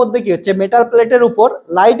ম্যাটেরিয়ালের মধ্যে কি হচ্ছে মেটাল প্লেটের উপর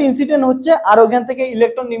লাইট ইনসিডেন্ট হচ্ছে আর ওখান থেকে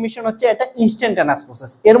ইলেকট্রন ইমিশন হচ্ছে, এটা ইনস্ট্যান্টানিয়াস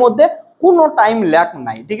প্রসেস, এর মধ্যে কোনো টাইম ল্যাগ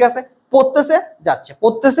নাই। ঠিক আছে, পড়তেছে যাচ্ছে,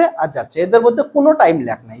 পড়তেছে আর যাচ্ছে, এদের মধ্যে কোনো টাইম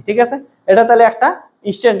ল্যাগ নাই। ঠিক আছে, এটা তাহলে একটা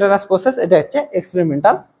ইনস্ট্যান্টানিয়াস প্রসেস, এটা হচ্ছে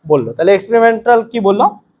এক্সপেরিমেন্টাল বললো। তাহলে এক্সপেরিমেন্টাল কি বললো,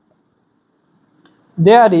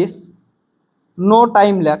 there is no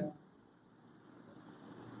time lag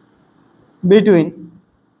between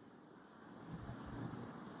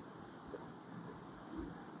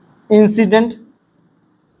incident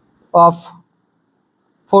of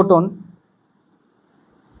photon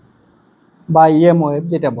by EM wave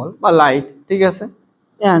যেটা বল বা লাইট, ঠিক আছে,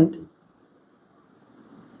 and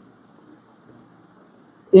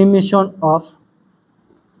emission of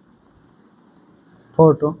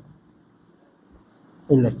photo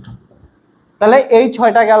electron. তাহলে এই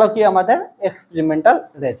 6টা গেল কি আমাদের এক্সপেরিমেন্টাল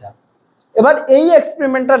রেজাল্ট। এবার এই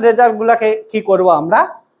এক্সপেরিমেন্টাল রেজাল্ট গুলাকে কি করব আমরা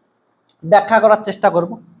ব্যাখ্যা করার চেষ্টা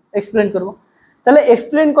করব, এক্সপ্লেন করব। তাহলে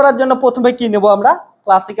এক্সপ্লেন করার জন্য প্রথমে কি নেব আমরা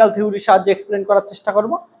ক্লাসিক্যাল থিওরির সাহায্যে এক্সপ্লেন করার চেষ্টা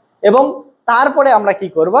করব, এবং তারপরে আমরা কি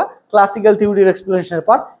করব ক্লাসিক্যাল থিওরির এক্সপ্লেনেশনের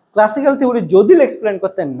পর ক্লাসিক্যাল থিওরি যদি এক্সপ্লেন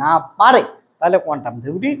করতে না পারে তাহলে কোয়ান্টাম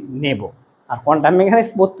থিওরি নেব। আর কোয়ান্টাম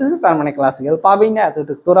মেকানিক্স পড়তেছিস তার মানে ক্লাসিক্যাল পাবেই না,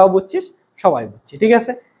 এতটুকু তোরাও বুঝছিস সবাই বুঝছি। ঠিক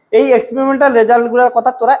আছে, এই এক্সপেরিমেন্টাল রেজাল্টগুলোর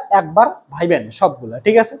কথা তোরা একবার ভাইবেন সবগুলো।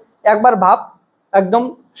 ঠিক আছে, একবার ভাব, একদম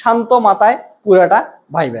শান্ত মাথায় পুরোটা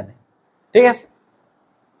ভাইবেন। ঠিক আছে,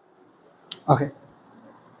 ওকে,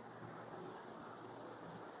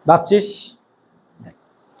 ভাবছিস?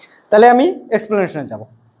 তাহলে আমি এক্সপ্লেনেশনে যাব।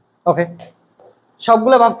 ওকে,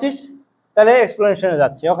 সবগুলো ভাবছিস, তাহলে এক্সপ্লেনেশনে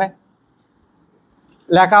যাচ্ছি। ওকে,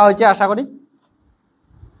 লেখা হয়েছে আশা করি।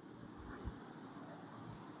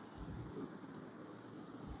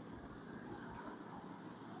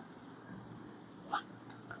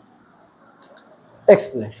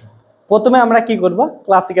 এক্সপ্লেনেশন প্রথমে আমরা কি করব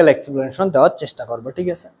ক্লাসিক্যাল এক্সপ্লেনেশন দেওয়ার চেষ্টা করব। ঠিক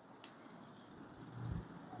আছে,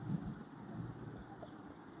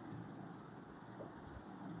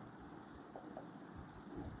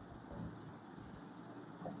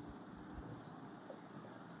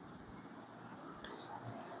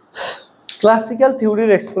 ক্লাসিক্যাল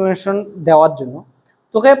থিওরির এক্সপ্লেনেশন দেওয়ার জন্য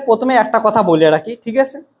তোকে প্রথমে একটা কথা বলে রাখি। ঠিক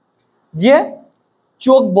আছে, যে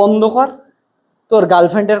চোখ বন্ধ কর, তোর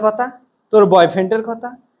গার্লফ্রেন্ডের কথা, তোর বয়ফ্রেন্ডের কথা,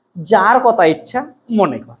 যার কথা ইচ্ছা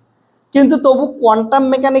মনে কর, কিন্তু তবু কোয়ান্টাম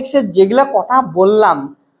মেকানিক্সের যেগুলা কথা বললাম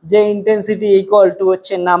যে ইন্টেন্সিটি ইকুয়াল টু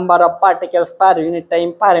হচ্ছে number of particles per unit time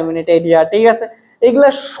per unit area, ঠিক আছে, এগুলা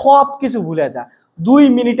সব কিছু ভুলে যা 2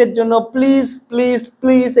 মিনিটের জন্য। প্লিজ প্লিজ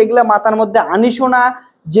প্লিজ এগুলা মাথার মধ্যে আনিসো না।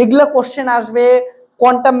 যেগুলা কোশ্চেন আসবে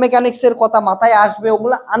কোয়ান্টাম মেকানিক্সের কথা মাথায় আসবে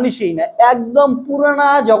ওগুলো আনিসই না, একদম পুরানা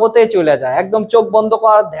জগতে চলে যায়। একদম চোখ বন্ধ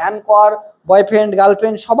কর, ধ্যান কর, বয়ফ্রেন্ড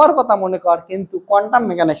গার্লফ্রেন্ড সবার কথা মনে কর, কিন্তু কোয়ান্টাম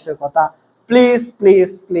মেকানিক্সের কথা প্লিজ প্লিজ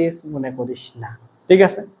প্লিজ মনে করিস না। ঠিক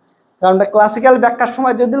আছে, কারণ ক্লাসিক্যাল ব্যাখ্যার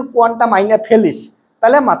সময় যদি কোয়ান্টাম আইনে ফেলিস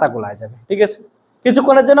তাহলে মাথা গোলায় যাবে। ঠিক আছে,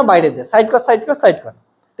 কিছুক্ষণের জন্য বাইরে দে, সাইড কর সাইড কর সাইড কর।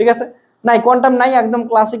 ঠিক আছে, নাই কোয়ান্টাম নাই, একদম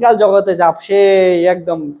ক্লাসিক্যাল জগতে যাব, সেই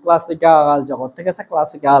একদম ক্লাসিক্যাল জগৎ। ঠিক আছে,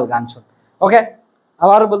 ক্লাসিক্যাল গান শোন। ওকে,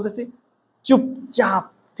 আবার বলতেছি চুপচাপ।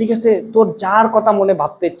 ঠিক আছে, তোর যার কথা মনে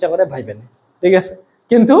ভাবতে ইচ্ছা করে ভাইবে না। ঠিক আছে,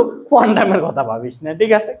 কিন্তু কোয়ান্টামের কথা ভাবিস না।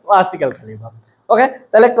 ঠিক আছে, ক্লাসিক্যাল খালি ভাব। ওকে,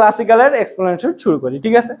 তাহলে ক্লাসিক্যালের এক্সপ্লেনেশন শুরু করি।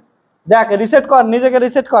 ঠিক আছে, দেখ রিসেট কর, নিজেকে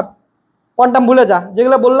রিসেট কর, কোয়ান্টাম ভুলে যা,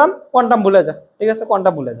 যেগুলো বললাম কোয়ান্টাম ভুলে যা। ঠিক আছে,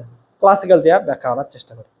 কোয়ান্টাম ভুলে যা, ক্লাসিক্যাল দিয়ে ব্যাখ্যা করার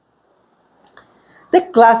চেষ্টা করি। দেখ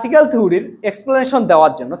ক্লাসিক্যাল থিওরির এক্সপ্লেনেশন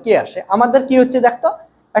দেওয়ার জন্য কি আসে আমাদের, কি হচ্ছে দেখতো,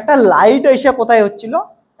 একটা লাইট এসে কোথায় হচ্ছিল,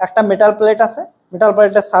 একটা মেটাল প্লেট আছে, মেটাল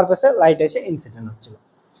প্লেটের সারফেসে লাইট এসে ইনসিডেন্ট হচ্ছিল।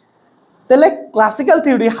 তাহলে ক্লাসিক্যাল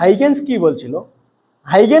থিওরি হাইগেন্স কি বলছিল,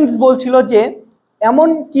 হাইগেন্স বলছিল যে এমন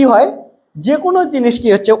কি হয় যে কোনো জিনিস কি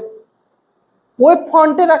হচ্ছে ওয়েব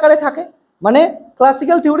ফন্টের আকারে থাকে, মানে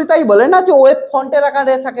ক্লাসিক্যাল থিওরি তাই বলে না যে ওয়েব ফন্টের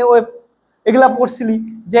আকারে থাকে, ওয়েব এগুলা পড়ছিলি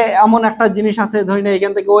যে এমন একটা জিনিস আছে ধরি না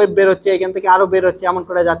এখান থেকে ওয়েব বের হচ্ছে, এখান থেকে আরো বের হচ্ছে, এমন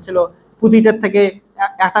করে যাচ্ছিল, প্রতিটার থেকে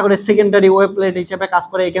একটা করে সেকেন্ডারি ওয়েব প্লেট হিসেবে কাজ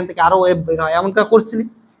করে, এখান থেকে আরো ওয়েব বের হয়, এমন করে করছিলি।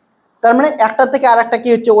 তার মানে একটা থেকে আর একটা কি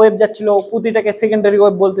হচ্ছে ওয়েব যাচ্ছিল, প্রতিটাকে সেকেন্ডারি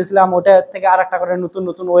ওয়েব বলতেছিলাম, ওটা থেকে আর একটা করে নতুন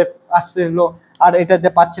নতুন ওয়েব আসছিল, আর এটা যে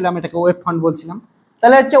পাচ্ছিলাম এটাকে ওয়েব ফন্ট বলছিলাম।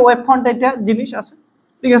 তাহলে হচ্ছে ওয়েব ফন্ট এটা জিনিস আছে,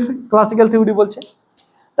 ঠিক আছে, ক্লাসিক্যাল থিওরি বলছে।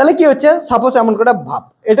 তাহলে কি হচ্ছে, সাপোজ এমন করে ভাব,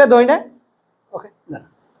 এটা ধরি না, ওকে না,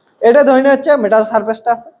 এটা ধরি না হচ্ছে মেটাল সারফেসটা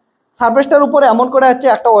আছে, সারফেসটার উপরে এমন করে হচ্ছে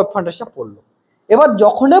একটা ওয়েব ফন্ট এসে পড়লো। এবার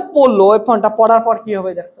যখনই পড়লো ওয়েব ফন্টটা পড়ার পর কি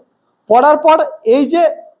হবে দেখতো, পড়ার পর এই যে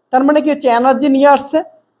তার মানে কি হচ্ছে এনার্জি নিয়ে আসছে,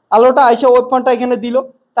 আলোটা আইসে ওয়েব ফন্টটা এখানে দিল,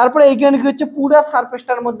 তারপরে এইখানে কি হচ্ছে পুরা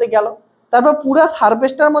সারফেসটার মধ্যে গেল, তারপর পুরা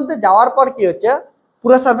সারফেসটার মধ্যে যাওয়ার পর কি হচ্ছে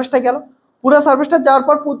পুরা সারফেসটা গেল, পুরা সারফেসটা যাওয়ার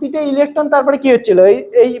পর প্রতিটা ইলেকট্রন তারপরে কি হচ্ছিল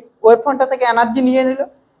এই ওয়েব ফন্টটা থেকে এনার্জি নিয়ে নিল,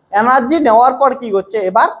 এনার্জি নেওয়ার পর কি হচ্ছে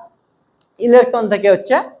এবার ইলেকট্রন থেকে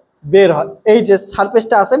হচ্ছে বের হয়, এই যে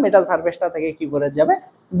সারফেসটা আছে মেটাল সারফেসটা থেকে কি করে যাবে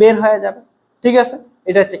বের হয়ে যাবে, ঠিক আছে।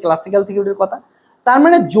 এটা হচ্ছে ক্লাসিক্যাল থিওরির কথা। তার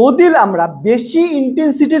মানে যদি আমরা বেশি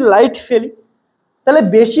ইন্টেন্সিটির লাইট ফেলি, তাহলে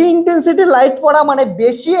বেশি ইন্টেন্সিটির লাইট পড়া মানে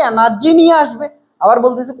বেশি এনার্জি নিয়ে আসবে। আবার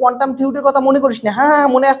বলতেছি কোয়ান্টাম থিওরির কথা মনে করিস না, হ্যাঁ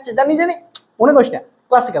মনে আসছে, জানি মনে করিস না,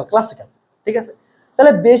 ক্লাসিক্যাল, ঠিক আছে।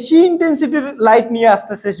 তাহলে বেশি ইন্টেন্সিটির লাইট নিয়ে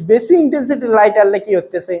আসতেছে, বেশি ইন্টেন্সিটির লাইট আনলে কি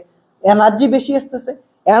হতেছে এনার্জি বেশি আসতেছে,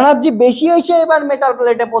 এনার্জি বেশি হয়েছে এবার মেটাল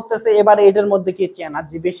প্লেটে পড়তেছে, এবার এটার মধ্যে কি হচ্ছে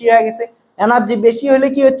এনার্জি বেশি হয়ে গেছে, এনার্জি বেশি হলে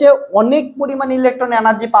কি হচ্ছে অনেক পরিমাণ ইলেকট্রন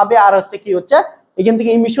এনার্জি পাবে, আর হচ্ছে কি হচ্ছে এখান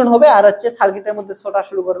থেকে ইমিশন হবে, আর হচ্ছে সার্কিটের মধ্যে ছোটা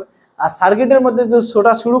শুরু করবে, আর সার্কিটের মধ্যে যদি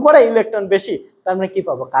ছোটা শুরু করে ইলেকট্রন বেশি, তার মানে কি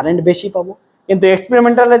পাবো কারেন্ট বেশি পাবো। কিন্তু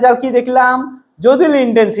এক্সপেরিমেন্টাল রেজাল্ট কি দেখলাম, যদি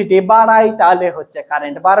ইন্টেন্সিটি বাড়াই তাহলে হচ্ছে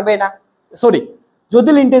কারেন্ট বাড়বে না, সরি যদি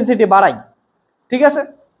ইন্টেন্সিটি বাড়াই, ঠিক আছে,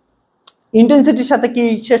 ইন্টেন্সিটির সাথে কি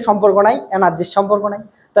সে সম্পর্ক নাই, এনার্জির সম্পর্ক নাই,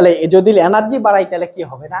 তাহলে যদি এনার্জি বাড়াই তাহলে কি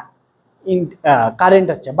হবে না কারেন্ট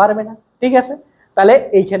হচ্ছে বাড়বে না, ঠিক আছে। তাহলে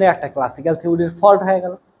এইখানে একটা ক্লাসিক্যাল থিওরির ফল্ট হয়ে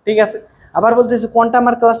গেল, ঠিক আছে। আবার বলতেছি কোয়ান্টাম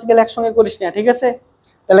আর ক্লাসিক্যাল একসঙ্গে করিস না, ঠিক আছে।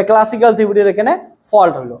 তাহলে ক্লাসিক্যাল থিওরির এখানে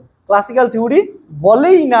ফল্ট হলো, ক্লাসিক্যাল থিওরি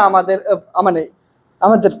বলেই না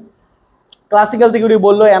আমাদের ক্লাসিক্যাল থিওরি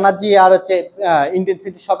বললো এনার্জি আর হচ্ছে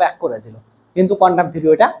ইন্টেন্সিটি সব এক করে দিল, কিন্তু কোয়ান্টাম থিওরি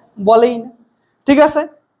ওটা বলেই না, ঠিক আছে।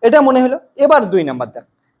 এটা মনে হলো। এবার 2 নাম্বার দেখ,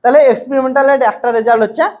 তাহলে এক্সপেরিমেন্টালের একটা রেজাল্ট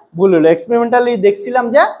হচ্ছে ভুল হলো, এক্সপেরিমেন্টালি দেখছিলাম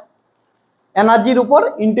যে এনার্জির উপর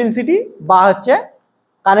ইন্টেন্সিটি বা হচ্ছে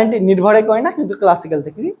কারেন্ট নির্ভরই করে না, কিন্তু ক্লাসিক্যাল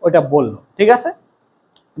থিওরি ওটা বললো, ঠিক আছে,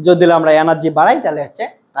 যদি আমরা এনার্জি বাড়াই তাহলে হচ্ছে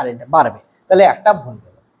কারেন্ট বাড়বে, তাহলে একটা ভুল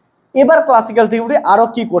হলো। এবার ক্লাসিক্যাল থিওরি আরো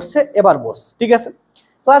কি করছে এবার বস, ঠিক আছে।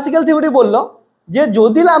 ক্লাসিক্যাল থিওরি বলল যে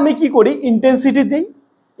যদি আমি কি করি ইন্টেন্সিটি দিই,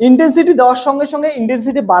 ইন্টেন্সিটি দেওয়ার সঙ্গে সঙ্গে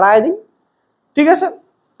ইন্টেন্সিটি বাড়ায় দিই, ঠিক আছে,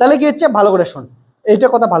 তাহলে কি হচ্ছে ভালো করে শুন, এইটা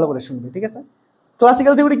কথা ভালো করে শুনবি, ঠিক আছে।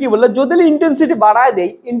 ক্লাসিক্যাল থিওরি কি বললো, যদি ইন্টেন্সিটি বাড়ায় দেই,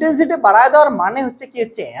 ইন্টেন্সিটি বাড়ায় দেওয়ার মানে হচ্ছে কি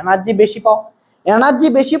হচ্ছে এনার্জি বেশি পাওয়া, এনার্জি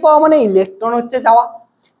বেশি পাওয়া মানে ইলেকট্রন হচ্ছে যাওয়া,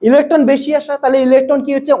 ইলেকট্রন বেশি আসা, তাহলে ইলেকট্রন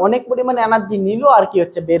কি হচ্ছে অনেক পরিমাণে এনার্জি নিল আর কি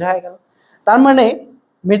হচ্ছে বের হয়ে গেল। তার মানে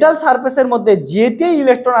মেটাল সারফেসের মধ্যে যেতেই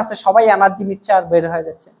ইলেকট্রন আছে সবাই এনার্জি নিচ্ছে আর বের হয়ে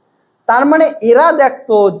যাচ্ছে। তার মানে এরা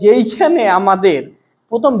দেখতো যেইখানে আমাদের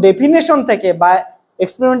প্রথম ডেফিনেশন থেকে বা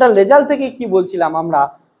এক্সপেরিমেন্টাল রেজাল্ট থেকে কি বলছিলাম আমরা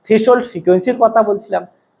থ্রেশহোল্ড ফ্রিকোয়েন্সির কথা বলছিলাম,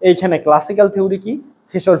 এইখানে ক্লাসিক্যাল থিওরি কি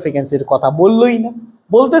থ্রেশহোল্ড ফ্রিকোয়েন্সির কথা বললোই না,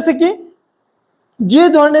 বলতেছে কি যে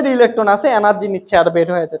ধরনের ইলেকট্রন আছে এনার্জি নিচ্ছে আর বের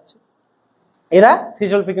হয়ে যাচ্ছে, এরা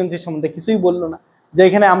থ্রেশহোল্ড ফ্রিকোয়েন্সির সম্বন্ধে কিছুই বললো না। যে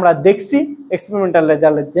এখানে আমরা দেখছি এক্সপেরিমেন্টাল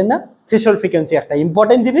রেজাল্টের জন্য থ্রেশহোল্ড ফ্রিকোয়েন্সি একটা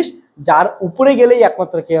ইম্পর্টেন্ট জিনিস, যার উপরে গেলেই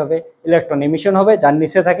একমাত্র কি হবে ইলেকট্রন এমিশন হবে, যার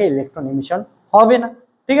নিচে থাকে ইলেকট্রন এমিশন হবে না,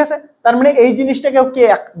 ঠিক আছে। তার মানে এই জিনিসটাকেও কে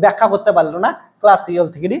ব্যাখ্যা করতে পারলো না, ক্লাসিক্যাল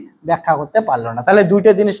থিওরি ব্যাখ্যা করতে পারলো না, তাহলে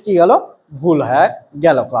দুইটা জিনিস কি গেল ভুল হয়ে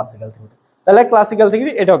গেল ক্লাসিক্যাল থিওরি, তাহলে ক্লাসিক্যাল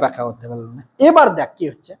থিওরি এটাও ব্যাখ্যা করতে পারলো না। এবার দেখ কি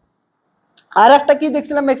হচ্ছে, আর একটা কি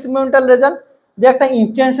দেখছিলাম এক্সপেরিমেন্টাল রেজাল্ট, যে একটা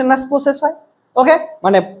ইনস্ট্যান্টেনিয়াস প্রসেস হয়, ওকে,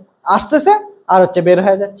 মানে আসতেছে আর হচ্ছে বের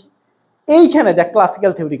হয়ে যাচ্ছে। এইখানে দেখ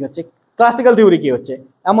ক্লাসিক্যাল থিওরি হচ্ছে, ক্লাসিক্যাল থিওরি কি হচ্ছে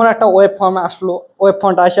এমন একটা ওয়েব ফর্ম আসলো, ওয়েব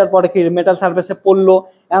ফর্মটা আসার পরে কি মেটাল সারফেসে পড়লো,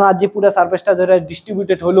 এনার্জি পুরো সারফেসটা ধরে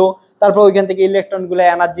ডিস্ট্রিবিউটেড হলো, তারপর ওইখান থেকে ইলেকট্রনগুলো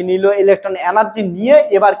এনার্জি নিল, ইলেকট্রন এনার্জি নিয়ে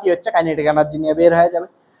এবার কি হচ্ছে কাইনেটিক এনার্জি নিয়ে বের হয়ে যাবে।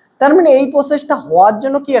 তার মানে এই প্রসেসটা হওয়ার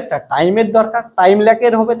জন্য কি একটা টাইমের দরকার, টাইম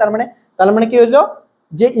ল্যাকের হবে, তার মানে কি হলো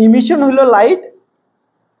যে ইমিশন হলো লাইট,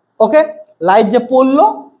 ওকে, লাইট যে পড়লো,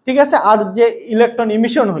 ঠিক আছে, আর যে ইলেকট্রন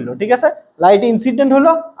ইমিশন হলো, ঠিক আছে, লাইট ইনসিডেন্ট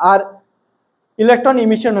হলো আর ইলেকট্রন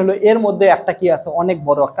ইমিশন হলো, এর মধ্যে একটা কি আছে অনেক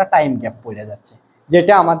বড় একটা টাইম গ্যাপ পড়ে যাচ্ছে,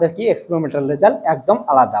 যেটা আমাদের কি এক্সপেরিমেন্টাল রেজাল্ট একদম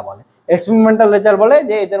আলাদা বলে। এক্সপেরিমেন্টাল রেজাল্ট বলে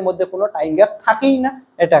যে এদের মধ্যে কোনো টাইম গ্যাপ থাকেই না,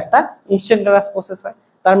 এটা একটা ইনস্ট্যান্টানিয়াস প্রসেস হয়।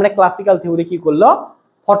 তার মানে ক্লাসিক্যাল থিওরি কি করলো,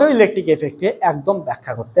 ফটো ইলেকট্রিক এফেক্টকে একদম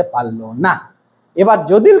ব্যাখ্যা করতে পারলো না। এবার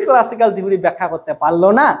যদি ক্লাসিক্যাল থিওরি ব্যাখ্যা করতে পারলো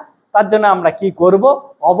না, তার জন্য আমরা কি করব,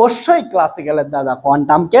 অবশ্যই ক্লাসিক্যালের দাদা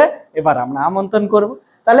কোয়ান্টামকে এবার আমরা আমন্ত্রণ করব।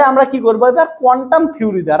 তাহলে আমরা কি করব, এবার কোয়ান্টাম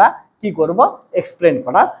থিওরি দ্বারা কি করব, এক্সপ্লেন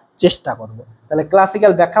করার চেষ্টা করব। তাহলে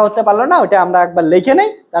ক্লাসিক্যাল ব্যাখ্যা হতে পারলো না, ওটা আমরা একবার লিখে নেই,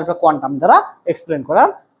 তারপর কোয়ান্টাম দ্বারা এক্সপ্লেন করার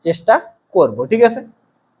চেষ্টা করব, ঠিক আছে।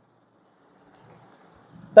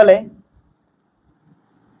 তাহলে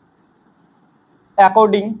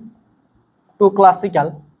according to classical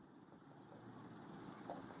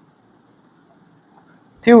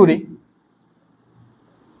theory,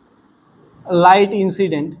 light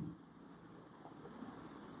incident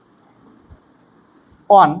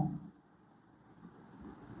on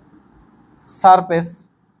surface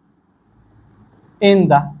in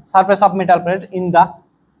the surface of metal plate in the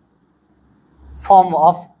form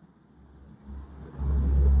of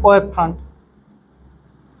wave front,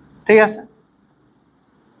 ঠিক আছে।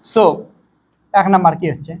 সো এক নাম্বার কি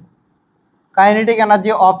হচ্ছে, kinetic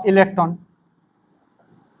energy of electron,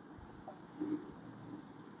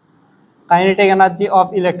 kinetic energy of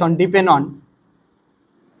electron depend on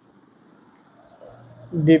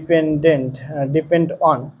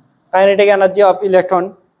kinetic energy of electron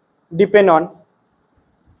depend on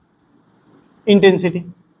intensity,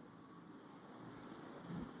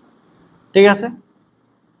 ঠিক আছে,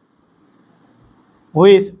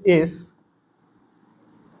 which is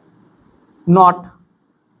not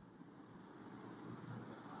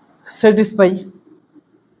satisfy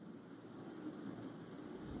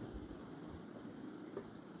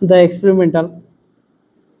the experimental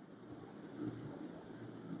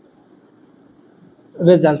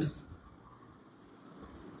results,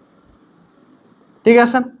 ঠিক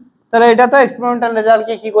আছে। তাহলে এটা তো এক্সপেরিমেন্টাল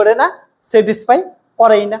রেজাল্টকে কি করে না, স্যাটিসফাই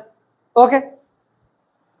করেই না। ওকে,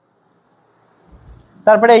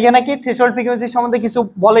 তারপরে এখানে কি থ্রেশহোল্ড ফ্রিকোয়েন্সি সম্বন্ধে কিছু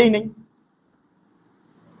বলেই নেই।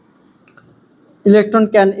 Electron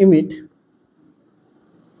can emit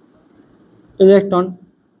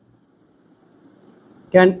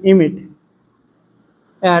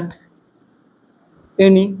at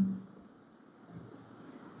any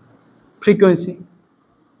frequency,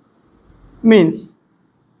 means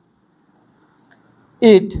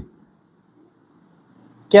it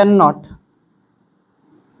cannot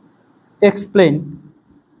explain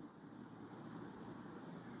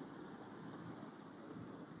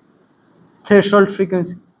threshold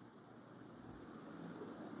frequency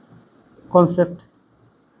concept।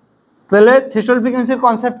 তাহলে থ্রেশহোল্ড ফ্রিকোয়েন্সির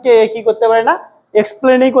কনসেপ্টকে কি করতে পারে না,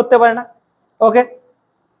 এক্সপ্লেনই করতে পারে না। ওকে,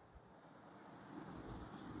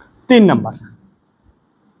 3 number,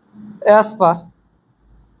 as per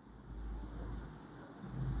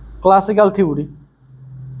classical theory,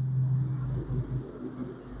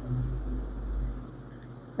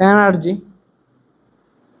 energy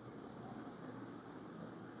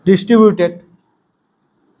distributed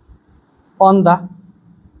on the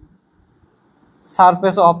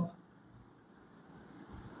surface of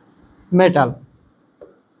metal,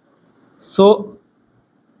 so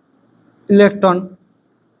electron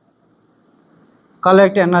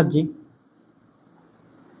collect energy,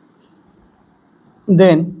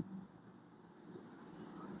 then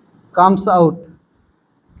comes out,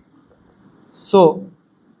 so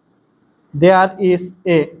there is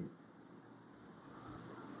a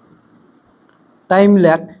time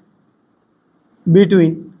lag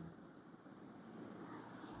between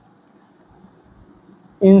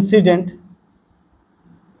incident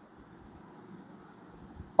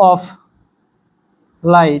of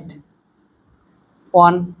light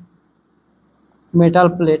on metal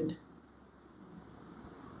plate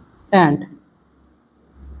and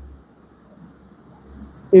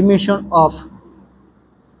emission of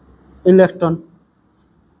electron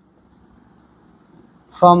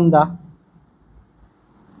from the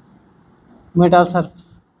metal surface,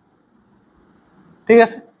 ঠিক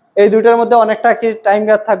আছে। এই দুইটার মধ্যে অনেকটা কি time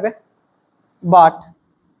gap থাকবে, but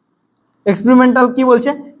experimental কি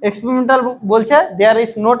বলছে, এক্সপেরিমেন্টাল বলছে there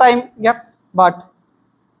is no time gap, but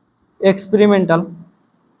experimental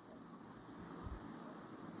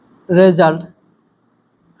result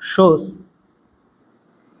shows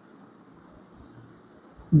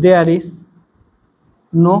there is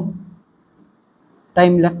no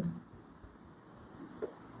time lag।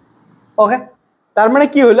 ওকে, তার মানে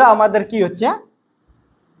কি হলো, আমাদের কি হচ্ছে,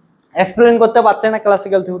 এক্সপ্লেন করতে পারছে না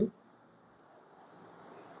classical theory.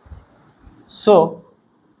 So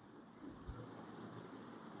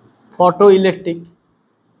photoelectric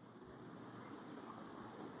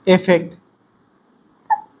effect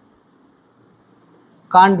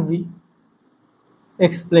can't be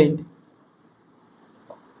explained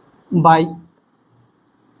by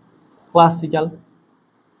classical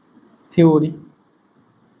theory,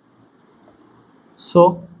 so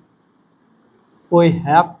we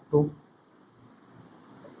have to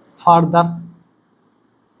further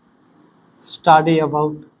study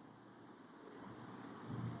about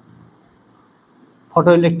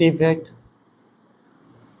photoelectric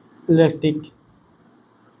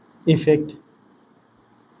effect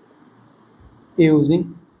using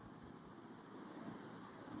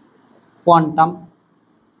quantum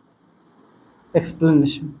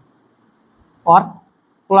explanation or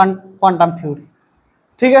quantum theory।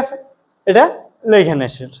 ঠিক আছে, এটা লেখেন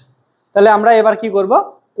এসে। তাহলে আমরা এবার কি করব,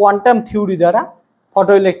 কোয়ান্টাম থিওরি দ্বারা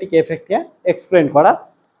ফটোইলেকট্রিক এফেক্টকে এক্সপ্লেন করার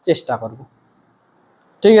চেষ্টা করব।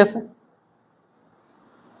 ঠিক আছে,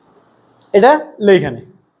 এটা লেখেন।